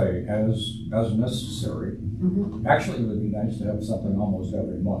you say, as necessary. Actually, it would be nice to have something almost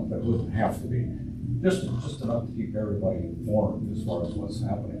every month, but it wouldn't have to be. Just enough to keep everybody informed as far as what's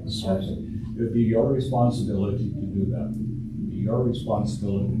happening. Sure. It would be your responsibility to do that. It would be your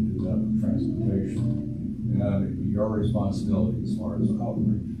responsibility to do that with transportation. And it'd be your responsibility as far as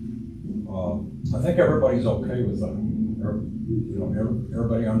outreach. I think everybody's okay with that.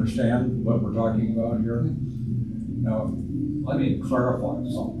 Everybody understand what we're talking about here? Now, let me clarify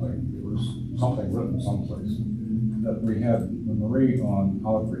something. There was something written someplace that we had Marie on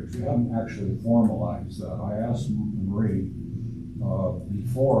outreach. We haven't actually formalized that. I asked Marie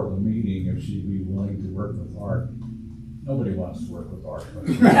before the meeting if she'd be willing to work with Art. Nobody wants to work with Art.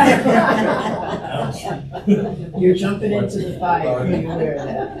 You're jumping into the fire. Are you aware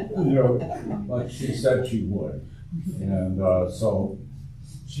of that? But she said she would. And so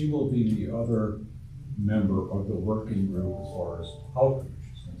she will be the other member of the working group as far as outreach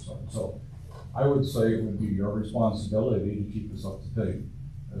is concerned. So I would say it would be your responsibility to keep us up to date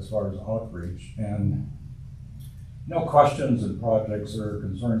as far as outreach. And no questions and projects or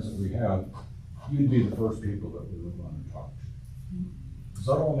concerns that we have, you'd be the first people that we would want to talk to. Does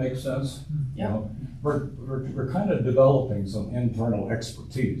that all make sense? Yeah. We're kind of developing some internal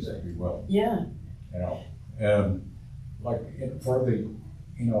expertise, if you will. Yeah. And like for the,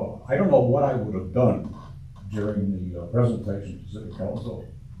 I don't know what I would have done during the presentation to City Council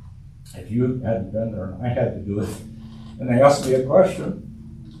if you hadn't been there and I had to do it. And they asked me a question,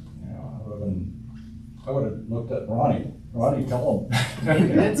 I would have looked at Ronnie. Ronnie, tell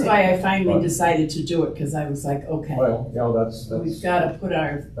him. That's why I finally decided to do it, because I was like, okay. Well, yeah, that's we've got to put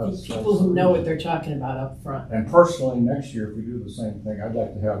our people who know what they're talking about up front. And personally, next year, if we do the same thing, I'd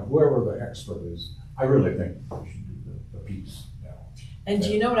like to have whoever the expert is. I really think we should do the piece. And do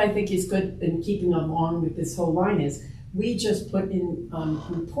you know what I think is good in keeping along with this whole line is, we just put in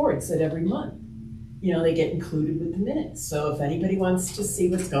reports that every month, they get included with the minutes. So if anybody wants to see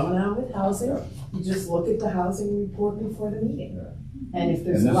what's going on with housing, you just look at the housing report before the meeting. And if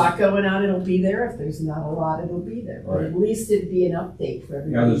there's a lot going on, it'll be there. If there's not a lot, it'll be there. But at least it'd be an update for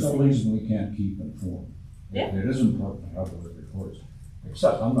everybody. Yeah, there's a reason we can't keep informed. It is important to have those reports,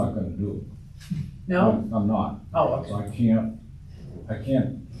 except I'm not going to do it. No? I'm not. Oh, okay. So I can't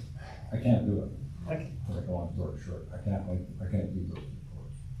do it. Okay. For the long story short, I can't do those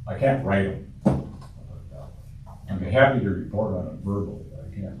reports. I can't write them. I'd be happy to report on it verbally, but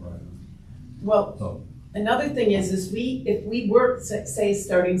I can't write them. Well, So, another thing is if we work, say,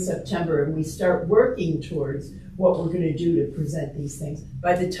 starting September, and we start working towards what we're gonna do to present these things,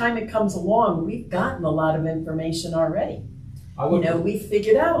 by the time it comes along, we've gotten a lot of information already. I would, We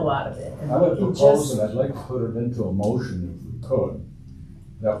figured out a lot of it. And I would we can propose just- that I'd like to put it into a motion if we could,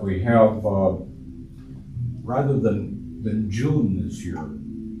 that we have, rather than June this year,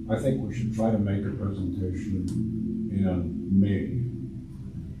 I think we should try to make a presentation in May.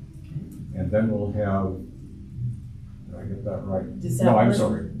 And then we'll have, did I get that right? December? No, I'm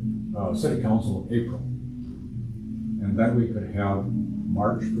sorry, city council in April. And then we could have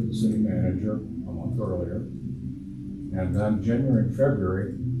March for the city manager a month earlier. And then January and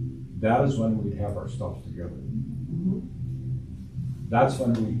February, that is when we'd have our stuff together. That's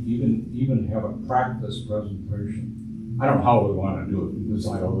when we even have a practice presentation. I don't know how we want to do it, we'll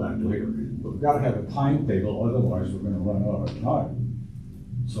decide all that later. But we've got to have a timetable, otherwise we're going to run out of time.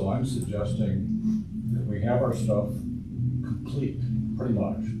 So I'm suggesting that we have our stuff complete, pretty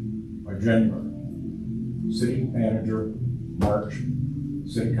much, by January. City manager, March,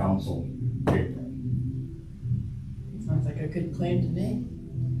 city council, April. Sounds like a good plan to me.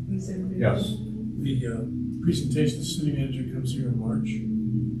 Is everybody- Yes. The presentation, the city manager comes here in March.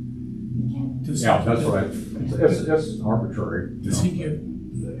 Yeah, that's right. It's arbitrary. Does he give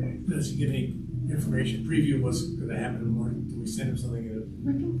any information, preview what's gonna happen in March? Do we send him something?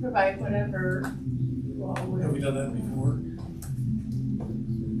 We can provide whatever you all would. Have we done that before?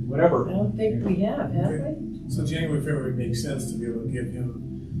 Whatever. I don't think we have we? So January, February makes sense to be able to give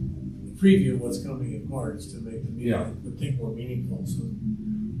him a preview of what's coming in March to make the meeting, Yeah. I think, more meaningful, so.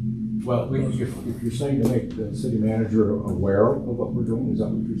 Well, if you're saying to make the city manager aware of what we're doing, is that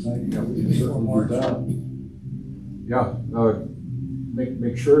what you're saying? Yeah, we can certainly do that. Yeah,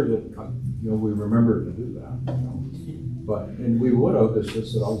 make sure that, we remember to do that, But, and we would have, it's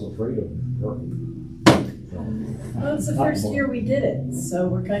just that I was afraid of her. Well, it's the first year we did it, so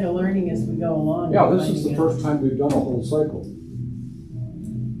we're kind of learning as we go along. Yeah, this is the finding out. first time we've done a whole cycle.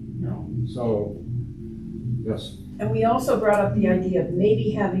 So, yes. And we also brought up the idea of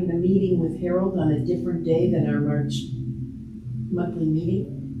maybe having the meeting with Harold on a different day than our March monthly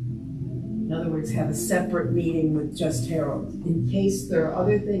meeting. In other words, have a separate meeting with just Harold. In case there are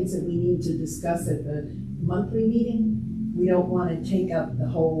other things that we need to discuss at the monthly meeting, we don't want to take up the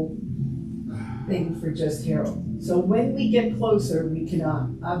whole thing for just Harold. So when we get closer, we can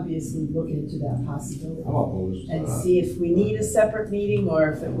obviously look into that possibility. I'm opposed to And that. see if we need a separate meeting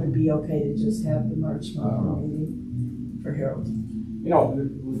or if it would be okay to just have the March monthly meeting for Harold.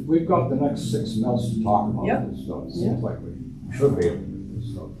 We've got the next 6 months to talk about Yep. this stuff. It Yep. seems like we should be able to do this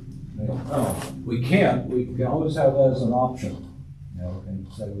stuff. We can always have that as an option, and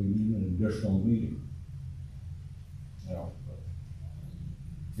say we need an additional meeting. But,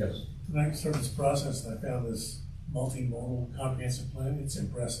 yes. When I started this process, I found this multimodal comprehensive plan, it's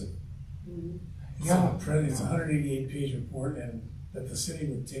impressive. It's it's a 188-page report, and that the city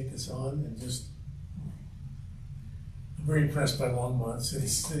would take this on and just, I'm very impressed by Longmont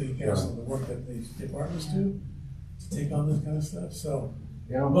City Council, the work that these departments do to take on this kind of stuff, so.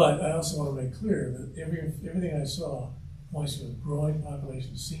 But I also want to make clear that everything I saw points to a growing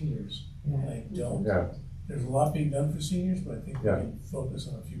population of seniors, and I don't. Yeah. There's a lot being done for seniors, but I think we Yeah. can focus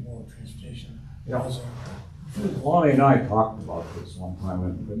on a few more transportation. Yeah. housing. Lonnie and I talked about this one time,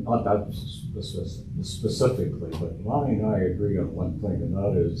 and not that specifically, but Lonnie and I agree on one thing, and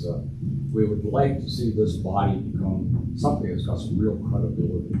that is we would like to see this body become something that's got some real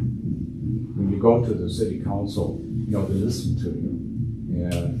credibility. When you go to the city council, they listen to you.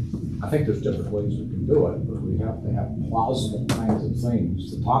 And I think there's different ways we can do it, but we have to have plausible kinds of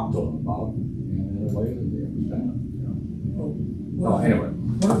things to talk to them about, and in a way that they understand. Well, Anyway.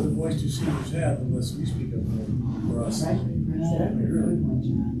 one of the voice do seniors have, unless we speak of them for us. Right. Exactly, really.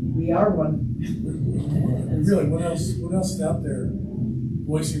 We are one. Really, what else is out there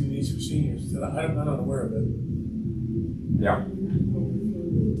voicing the needs for seniors that I'm not aware of it? Yeah.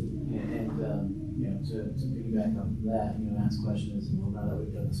 And to piggyback off of that, ask questions, well, now that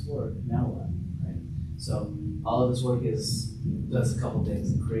we've done this work, now what, right? So all of this work does a couple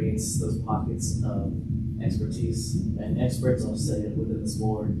things. It creates those pockets of expertise and experts, I'll say, within this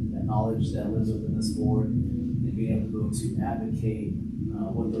board, that knowledge that lives within this board, and being able to go to advocate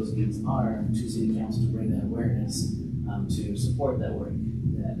what those needs are to city council to bring that awareness to support that work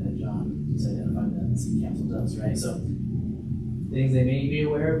that John has identified that the city council does, right? So things they may be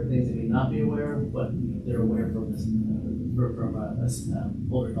aware of, things they may not be aware of, but they're aware from this, from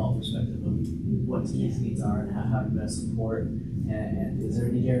a older adult perspective of what these needs are and how to best support. And is there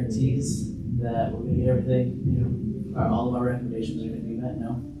any guarantees that we're going to get everything? All of our recommendations are going to be met?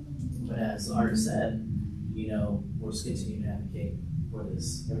 No. But as Art said, we're just continuing to advocate for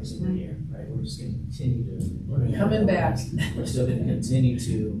this every single year, right? We're just going to continue to Coming back. We're still going to continue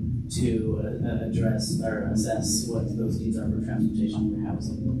to address or assess what those needs are for transportation, for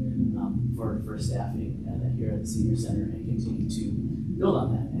housing, for staffing here at the senior center, and continue to build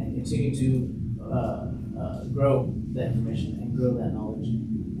on that and continue to grow that information and grow that knowledge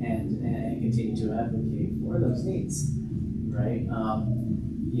and continue to advocate for those needs, right?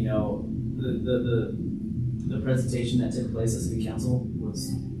 The presentation that took place at City Council was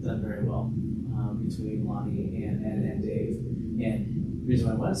done very well between Lonnie and Dave. And the reason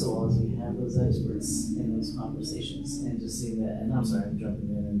why it went so well is we have those experts in those conversations, and just seeing that. And I'm sorry, I'm jumping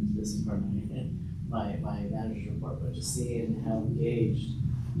in, and this is part of my manager's report, but just seeing how engaged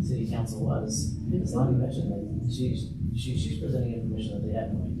City Council was. As Lonnie mentioned, like she's presenting information that they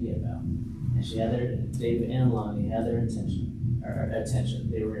had no idea about, and she had Dave and Lonnie had their attention.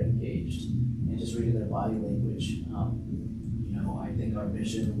 They were engaged, and just reading their body language. I think our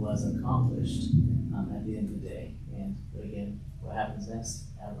mission was accomplished at the end of the day. But again, what happens next?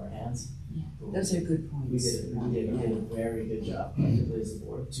 Out of our hands. Yeah, those are good points. We did a very good job collectively as a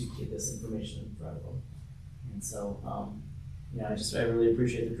board to get this information in front of them. And so, I really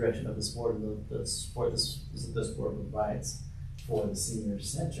appreciate the direction of this board and the support this board provides for the senior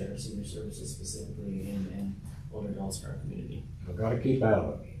center, senior services specifically, and older adults in our community. We've got to keep at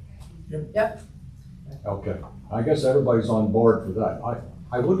it. Yep. Okay, I guess everybody's on board for that.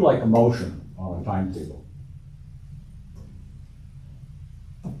 I would like a motion on a timetable.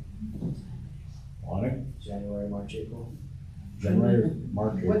 Lonnie? January, March, April. January,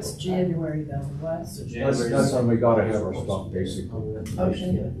 March, April. What's January though? What? So January. That's when we got to have our stuff, basically. Okay.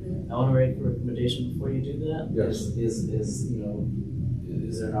 I want to make a recommendation before you do that. Yes. Is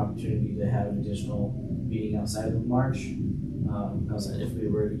there an opportunity to have an additional meeting outside of March? Outside, if we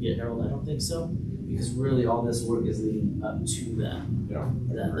were to get Harold, I don't think so, because really all this work is leading up to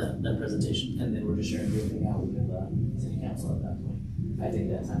that presentation, and then we're just sharing everything out with City Council at that point. I think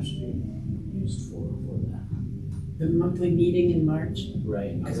that time should be used for that. The monthly meeting in March.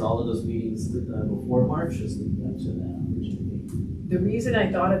 Right, because all of those meetings before March is leading up to that opportunity. The reason I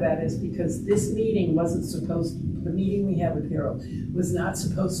thought of that is because this meeting wasn't the meeting we had with Harold was not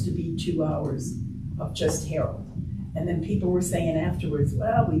supposed to be 2 hours of just Harold. And then people were saying afterwards,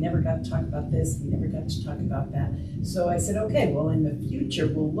 well, we never got to talk about this, we never got to talk about that. So I said, okay, well, in the future,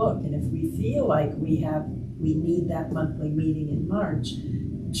 we'll look. And if we feel like we need that monthly meeting in March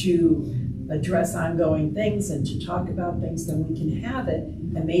to address ongoing things and to talk about things, then we can have it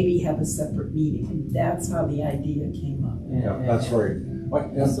and maybe have a separate meeting. And that's how the idea came up. Yeah, that's right.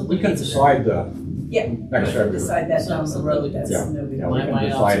 We can decide that. Yeah, Next February. decide that down the road. That's no big deal.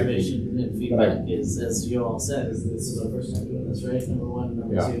 My observation and feedback is, as you all said, is this is our first time doing this, right? Number one,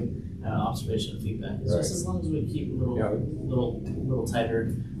 number two, observation and feedback. It's just as long as we keep a little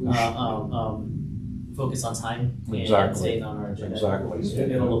tighter focus on time and staying on our agenda. Exactly.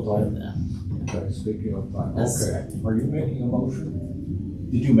 It'll look like that. Okay, speaking of time, okay. Are you making a motion?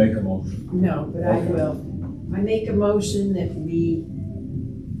 Did you make a motion? No, but I will. I make a motion that we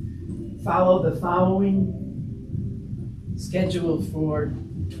follow the following schedule for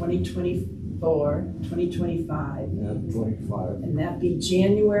 2024, 2025. And 25. And that be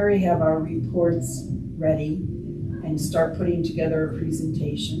January, have our reports ready and start putting together a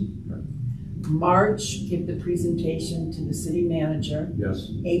presentation. March, give the presentation to the city manager.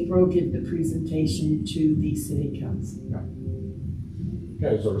 Yes. April, give the presentation to the city council. Yeah.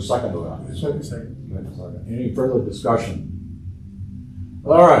 Okay, so a second to that. Second. Any further discussion?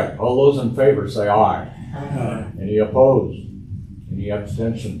 All right, all those in favor say aye. Aye. Any opposed? Any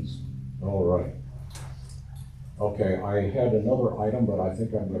abstentions? All right. Okay, I had another item, but I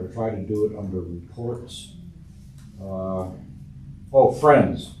think I'm going to try to do it under reports.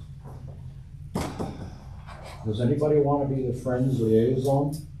 Friends. Does anybody want to be the Friends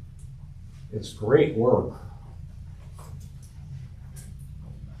liaison? It's great work.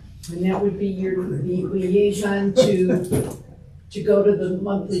 And that would be your liaison to go to the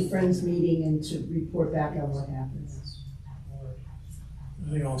monthly Friends meeting and to report back on what happens. I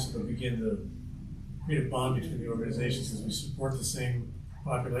think also to begin to create a bond between the organizations, since we support the same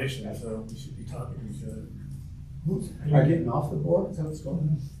population, so we should be talking to each other. Are you getting off the board? Is that what's going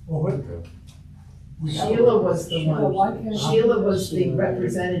on? Well, what? Sheila was the Well, why one, can't- Sheila was the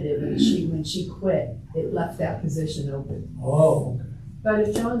representative, and when she quit, it left that position open. Oh, But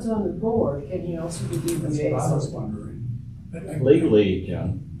if John's on the board, can he also be the That's what I was liaison? wondering. Legally, you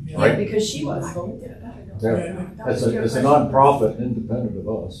can. yeah. Right. Because she was. It's a nonprofit, independent of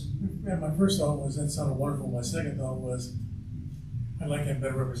us. Yeah, my first thought was that sounded wonderful. My second thought was I'd like to have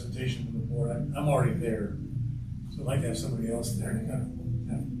better representation from the board. I'm already there, so I'd like to have somebody else there. To kind of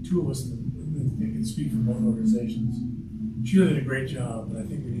have two of us that can speak for both organizations. Sheila did a great job, but I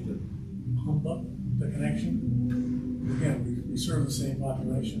think we need to pump up the connection. Again, we serve the same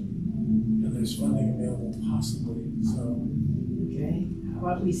population, and there's funding available possibly. So Okay, how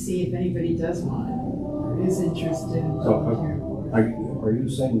about we see if anybody does want it, or is interested in volunteering for it? Are you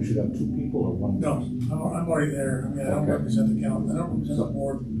saying we should have two people or one? no, I'm already there. I mean, I don't Okay. represent the county. I don't represent the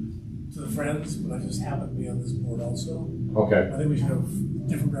board to the Friends, but I just happen to be on this board also. Okay. I think we should have a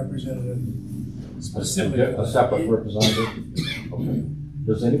different representative specifically. A separate representative? Okay.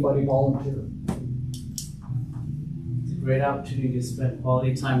 Does anybody volunteer? It's a great opportunity to spend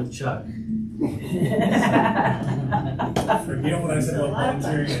quality time with Chuck. Forget what I said about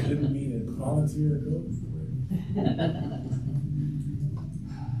volunteering, I didn't mean it. Volunteer, go for it.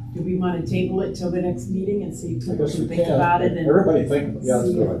 Do we want to table it till the next meeting and see if I people guess can we think can. about it? And Everybody think, yeah, that's a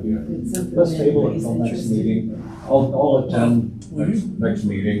see good if idea. it's something Let's that table it anybody's until next interested in. meeting. I'll attend Well, you- next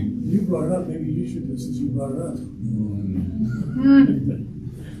meeting. You brought it up, maybe you should, since you brought it up.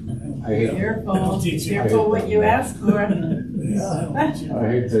 I hate, Careful, I'll teach you. careful what you ask for. Yeah, I don't teach you. I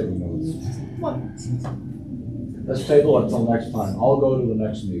hate taking notes. Let's table it until next time. I'll go to the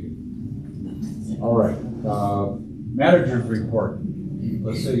next meeting. All right, manager's report.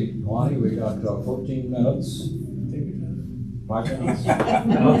 Let's see, Lonnie, we got 14 minutes. Take your time. 5 minutes. Okay, I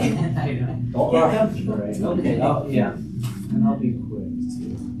know. Don't rush. Right, okay, and I'll be quick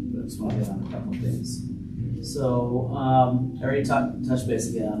too, but I just want to hit on a couple of things. So, I already touched base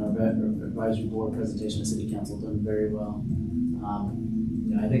again on our advisory board presentation to city council, done very well. I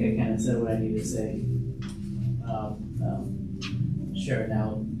think I kind of said what I needed to say. Share it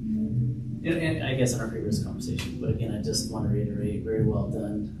now, and I guess in our previous conversation, but again, I just want to reiterate, very well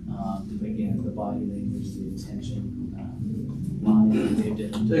done. Again, the body language, the intention, Lonnie and Dave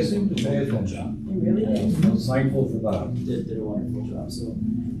did. They seem to pay attention. You really did. I was thankful for that. Did a wonderful job. So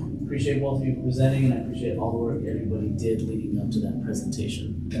appreciate both of you presenting, and I appreciate all the work everybody did leading up to that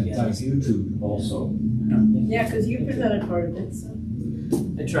presentation. And Again, thank you too, also. Yeah, because you presented part of it, so.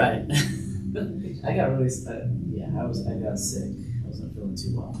 I tried. I got really, I got sick. I wasn't feeling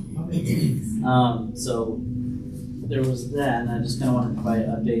too well. So there was that, and I just kind of wanted to provide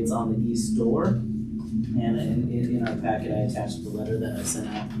updates on the e-store. And in our packet, I attached the letter that I sent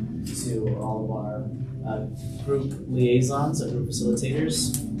out to all of our group liaisons, group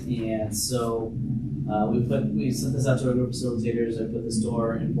facilitators. And so we sent this out to our group facilitators. I put the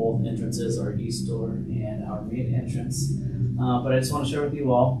store in both entrances, our e-store and our main entrance. But I just want to share with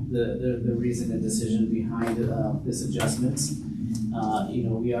you all the reason and decision behind this adjustment.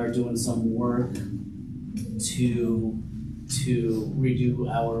 We are doing some work to redo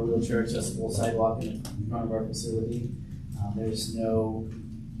our wheelchair accessible sidewalk in front of our facility. There's no,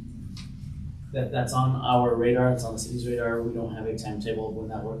 that's on our radar, it's on the city's radar. We don't have a timetable of when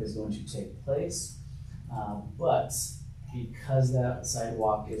that work is going to take place. But because that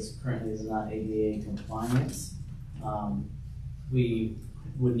sidewalk is not ADA compliant, we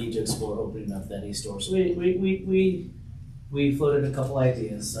would need to explore opening up that e-store. So we floated a couple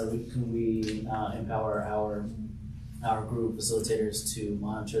ideas. Can we empower our group facilitators to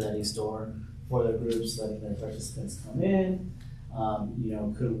monitor that e-store for their groups, letting their participants come in?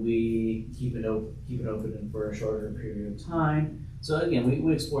 Could we keep it open for a shorter period of time? So again,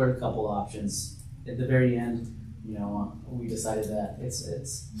 we explored a couple options. At the very end, we decided that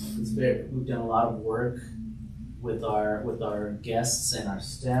we've done a lot of work with our guests and our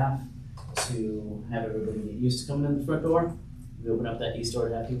staff to have everybody get used to coming in the front door. We open up that e-store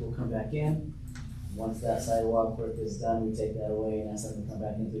to have people come back in. Once that sidewalk work is done, we take that away and ask them to come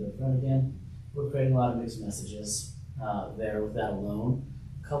back in through the front again. We're creating a lot of mixed messages there with that alone,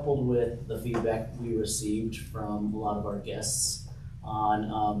 coupled with the feedback we received from a lot of our guests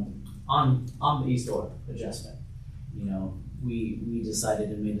on the e-store adjustment. We decided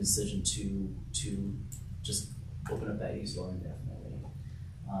and made a decision to just open up that e-store indefinitely.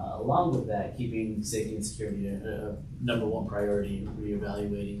 Along with that, keeping safety and security a number one priority,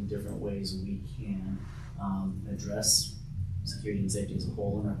 reevaluating different ways we can address security and safety as a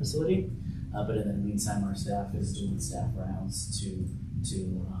whole in our facility. But in the meantime, our staff is doing staff rounds to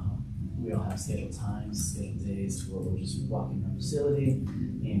we all have scheduled times, scheduled days where we're just walking our facility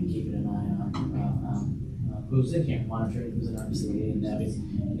and keeping an eye on who's in here, monitoring who's in our facility, and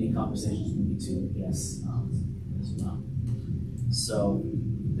having any conversations we need to with guests as well. So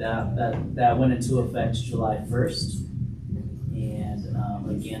that went into effect July 1st, and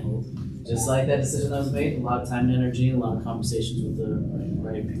again, just like that decision that was made, a lot of time and energy, a lot of conversations with the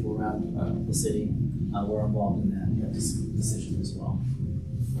right people around the city were involved in that decision as well.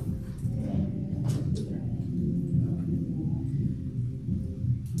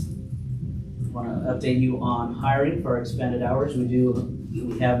 I want to update you on hiring for our expanded hours. We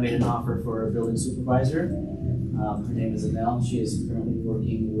have made an offer for a building supervisor. Her name is Adele. She is currently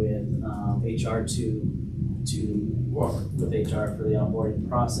working with HR to work with HR for the onboarding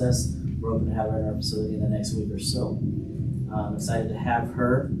process. We're hoping to have her in our facility in the next week or so. I'm excited to have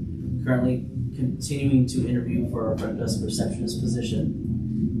her. Currently continuing to interview for our front desk receptionist position,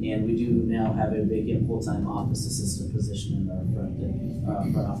 and we do now have a vacant full-time office assistant position in our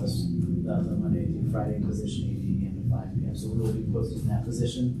front office, the Monday through Friday position, 8 a.m. to 5 p.m. So we will be posting that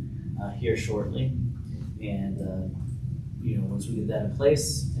position here shortly, and once we get that in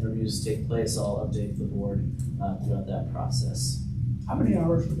place, interviews take place. I'll update the board throughout that process. How many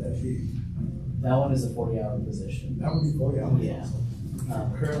hours would that be? That one is a 40-hour position. That would be 40 hours. Yeah.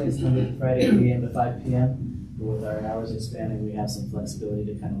 Currently it's Monday to Friday, 8 a.m. to 5 p.m. But with our hours expanding, we have some flexibility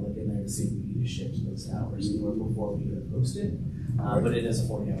to kind of look in there to see if we need to shift those hours before we get it posted. But it is a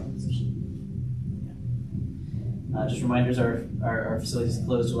 40-hour position. Yeah. Just reminders, our facilities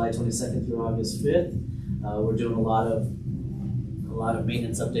closed July 22nd through August 5th. We're doing a lot of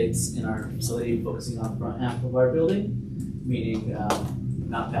maintenance updates in our facility, focusing on the front half of our building, meaning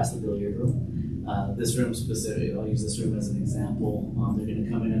not past the billiard room. This room specifically, I'll use this room as an example. They're going to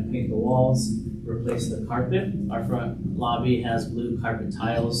come in and paint the walls, replace the carpet. Our front lobby has blue carpet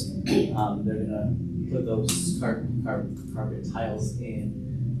tiles. They're going to put those carpet tiles in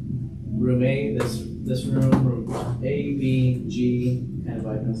room A, this room A, B, G, kind of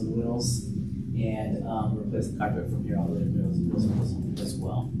like Meals and Wheels, and replace the carpet from here all the way to Meals and Wheels as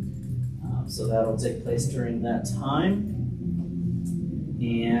well. So that'll take place during that time,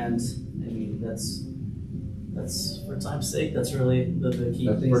 and that's for time's sake. That's really the key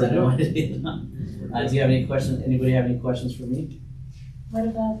things that I wanted to hit on. Do you have any questions? Anybody have any questions for me? What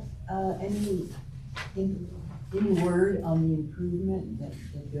about any word on the improvement that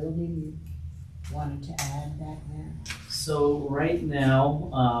the building you wanted to add back there? So right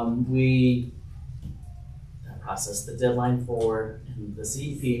now, we processed the deadline for the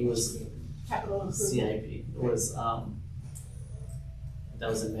CEP was Capital improvement. CIP was that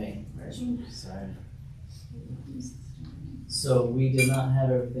was in May, right? Sorry. So we did not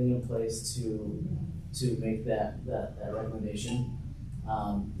have everything in place to make that recommendation.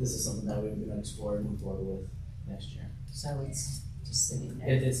 This is something that we're going to explore and move forward with next year. So it's just sitting there.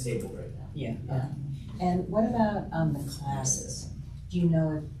 It's tabled right now. Yeah. And what about the classes? Do you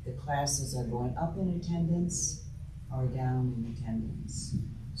know if the classes are going up in attendance or down in attendance?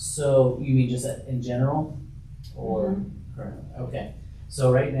 So you mean just in general, or currently? Okay.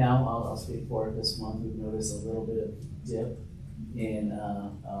 So right now, I'll speak for it. This month, we've noticed a little bit of dip in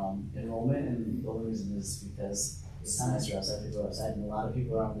enrollment, and the only reason is because it's semester outside, people are outside, and a lot of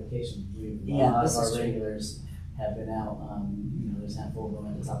people are on vacation. A lot of our regulars have been out. There's a handful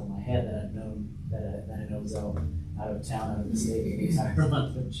going at the top of my head that I've known that I know is out of town, out of the state, the entire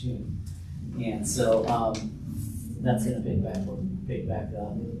month of June, and so that's going to pick back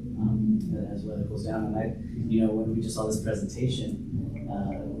up as weather cools down. And when we just saw this presentation,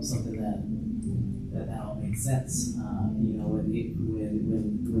 it was something that all made sense.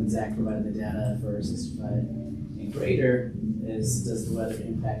 When Zach provided the data for 65 and greater, does the weather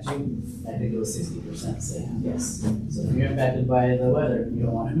impact you? I think it was 60% saying yes. So if you're impacted by the weather, you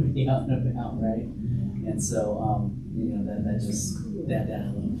don't want to be out and about, right? And so that data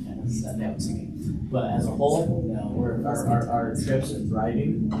alone kind of stuck out to me. But as a whole, our trips are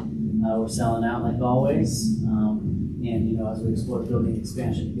thriving. We're selling out like always. And as we explore building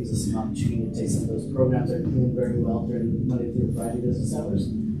expansion, it gives us an opportunity to take some of those programs that are doing very well during Monday through Friday business hours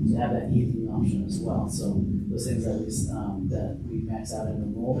to have that evening option as well. So those things that we max out in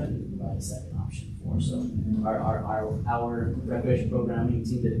enrollment, we provide a second option for. So our recreation programming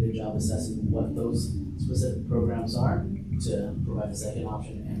team did a good job assessing what those specific programs are to provide a second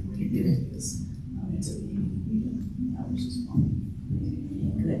option and bring these into the evening hours as well.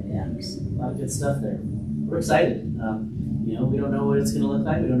 Good, yeah. A lot of good stuff there. We're excited. We don't know what it's going to look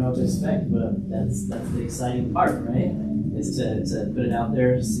like. We don't know what to expect, but that's the exciting part, right? Is to put it out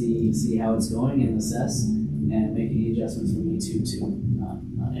there, see how it's going, and assess, and make any adjustments we need to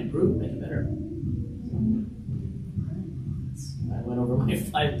improve, make it better. I went over my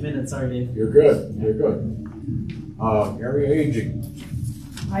 5 minutes already. You're good, you're good. Area aging.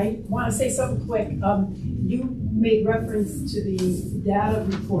 I want to say something quick. You made reference to the data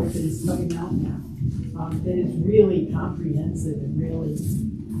report that is coming out now. That is really comprehensive and really,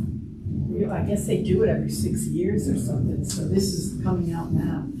 I guess they do it every 6 years or something. So this is coming out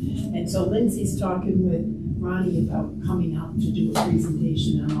now. And so Lindsay's talking with Ronnie about coming out to do a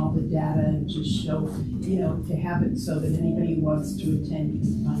presentation on all the data and just show, to have it so that anybody who wants to attend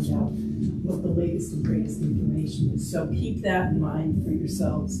can find out what the latest and greatest information is. So keep that in mind for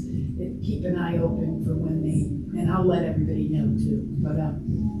yourselves. Keep an eye open for when and I'll let everybody know too. But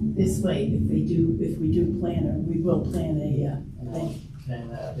this way, if we do plan, we will plan a thing.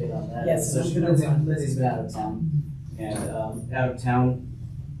 Can I update on that? Yes, so I'm gonna Lindsay's been out of town, and out of town,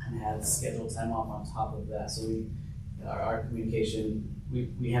 and had scheduled time off on top of that. So our communication,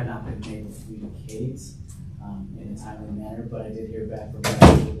 we have not been able to communicate in a timely manner. But I did hear back from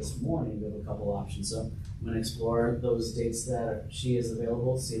her this morning. We have a couple options, so I'm going to explore those dates that she is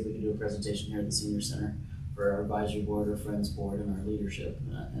available. See if we can do a presentation here at the senior center for our advisory board, our friends board, and our leadership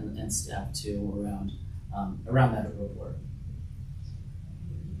and staff too around that report.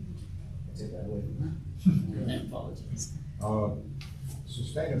 I took that away from her. I apologize.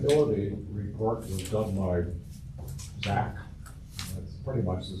 Sustainability report was done by Zach. It's pretty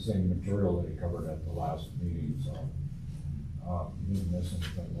much the same material that he covered at the last meeting, so you didn't miss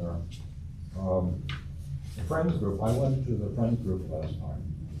anything there. The Friends group, I went to the Friends group last time.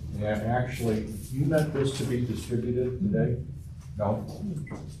 And actually, you meant this to be distributed today? No?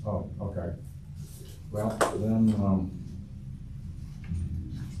 Oh, okay. Well, then,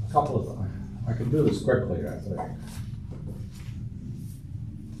 a couple of, I can do this quickly, I think.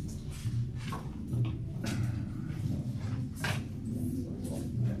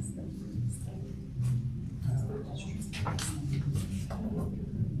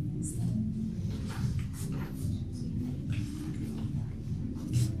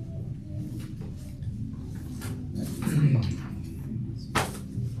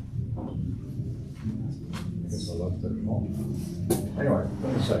 Anyway,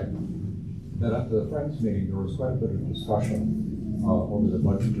 let me say that at the Friends meeting, there was quite a bit of discussion over the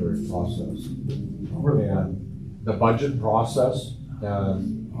budgetary process. And the budget process,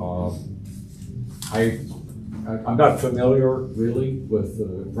 and I'm not familiar really with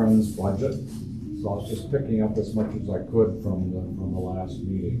the Friends budget, so I was just picking up as much as I could from the last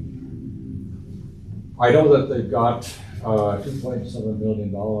meeting. I know that they've got $2.7 million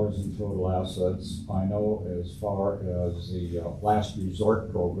in total assets. I know as far as the last resort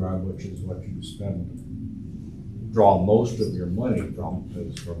program, which is what you draw most of your money from,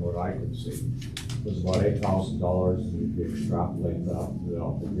 is from what I could see, was about $8,000, and if you extrapolate that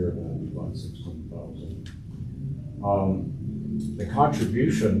throughout the year, then it's about $16,000. The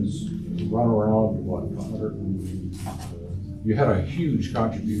contributions run around what, 100 you had a huge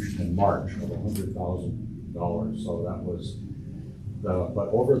contribution in March of $100,000, so that was but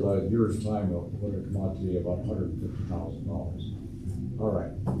over the year's time, it would have come out to be about $150,000. All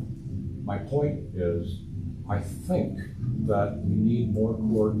right. My point is, I think that we need more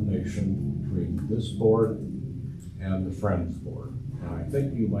coordination between this board and the Friends board, and I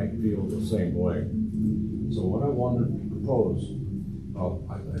think you might feel the same way. So what I wanted to propose,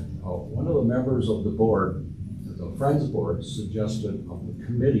 one of the members of the board, the Friends board, suggested a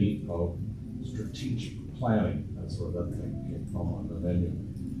committee of strategic planning. That's where that thing came from on the menu.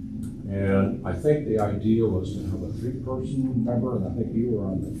 And I think the idea was to have a 3-person member, and I think you were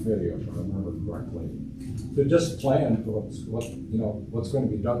on the video, if I remember correctly, to just plan for what's going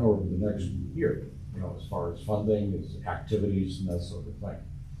to be done over the next year, as far as funding, as activities, and that sort of thing.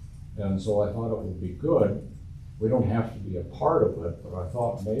 And so I thought it would be good. We don't have to be a part of it, but I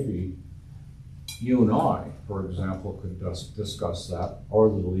thought maybe you and I, for example, could discuss that, or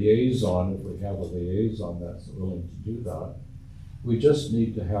the liaison, if we have a liaison that's willing to do that. We just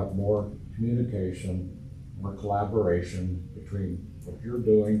need to have more communication, more collaboration between what you're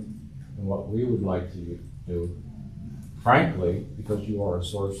doing and what we would like to do, frankly, because you are a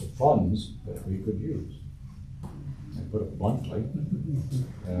source of funds that we could use, and put it bluntly.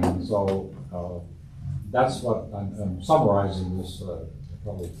 And so that's what I'm summarizing this,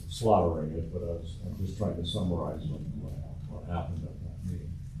 probably slaughtering it, but I'm just trying to summarize what happened at that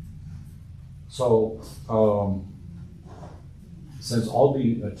meeting. So, since I'll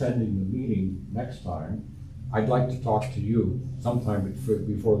be attending the meeting next time, I'd like to talk to you sometime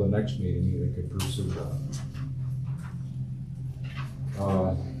before the next meeting, you could pursue that.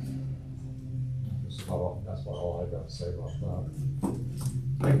 That's about all I got. got to say about that.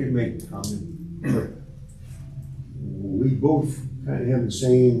 I could make a comment. We both kind of have the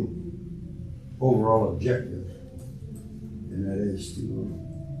same overall objective, and that is to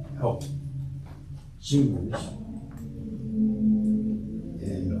help seniors.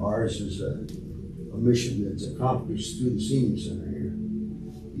 And ours is a mission that's accomplished through the senior center here.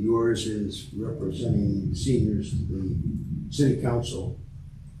 Yours is representing seniors to the city council,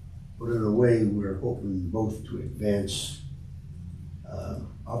 but in a way we're hoping both to advance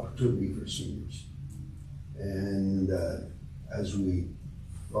opportunity for seniors. And as we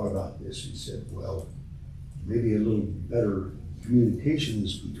thought about this, we said, well, maybe a little better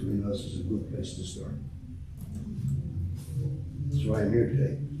communications between us is a good place to start. That's why I'm here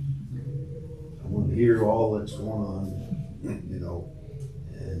today. I want to hear all that's going on, you know,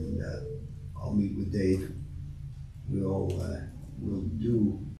 and I'll meet with Dave. We'll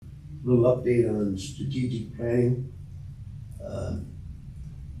do a little update on strategic planning.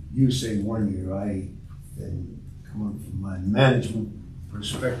 You say 1 year, I then coming from my management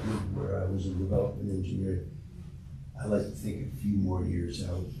perspective where I was a development engineer, I like to think a few more years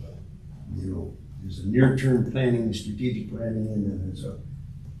out. But, you know, there's a near-term planning, strategic planning, and then there's a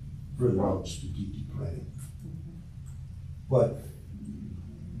further out strategic planning. But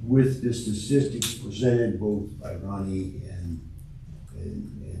with the statistics presented both by Ronnie and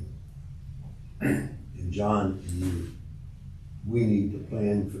John and you, we need to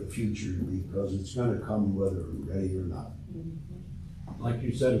plan for the future because it's going to come whether we're ready or not. Like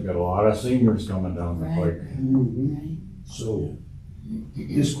you said, we've got a lot of seniors coming down the pike. Right. So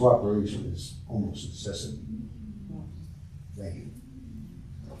this cooperation is almost necessity. Thank you.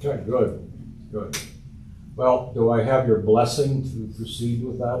 Okay, good, good. Well, do I have your blessing to proceed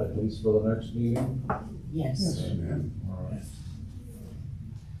with that, at least for the next meeting? Yes. Amen. All right.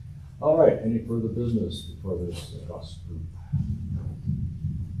 All right, any further business before this august group?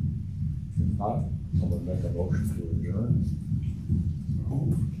 If not, someone make a motion to adjourn.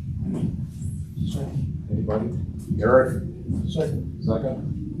 Anybody? Eric? Second. Second?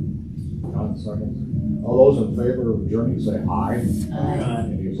 John, second. All those in favor of adjourning, say aye. Aye.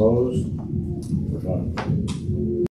 Any opposed? We're done.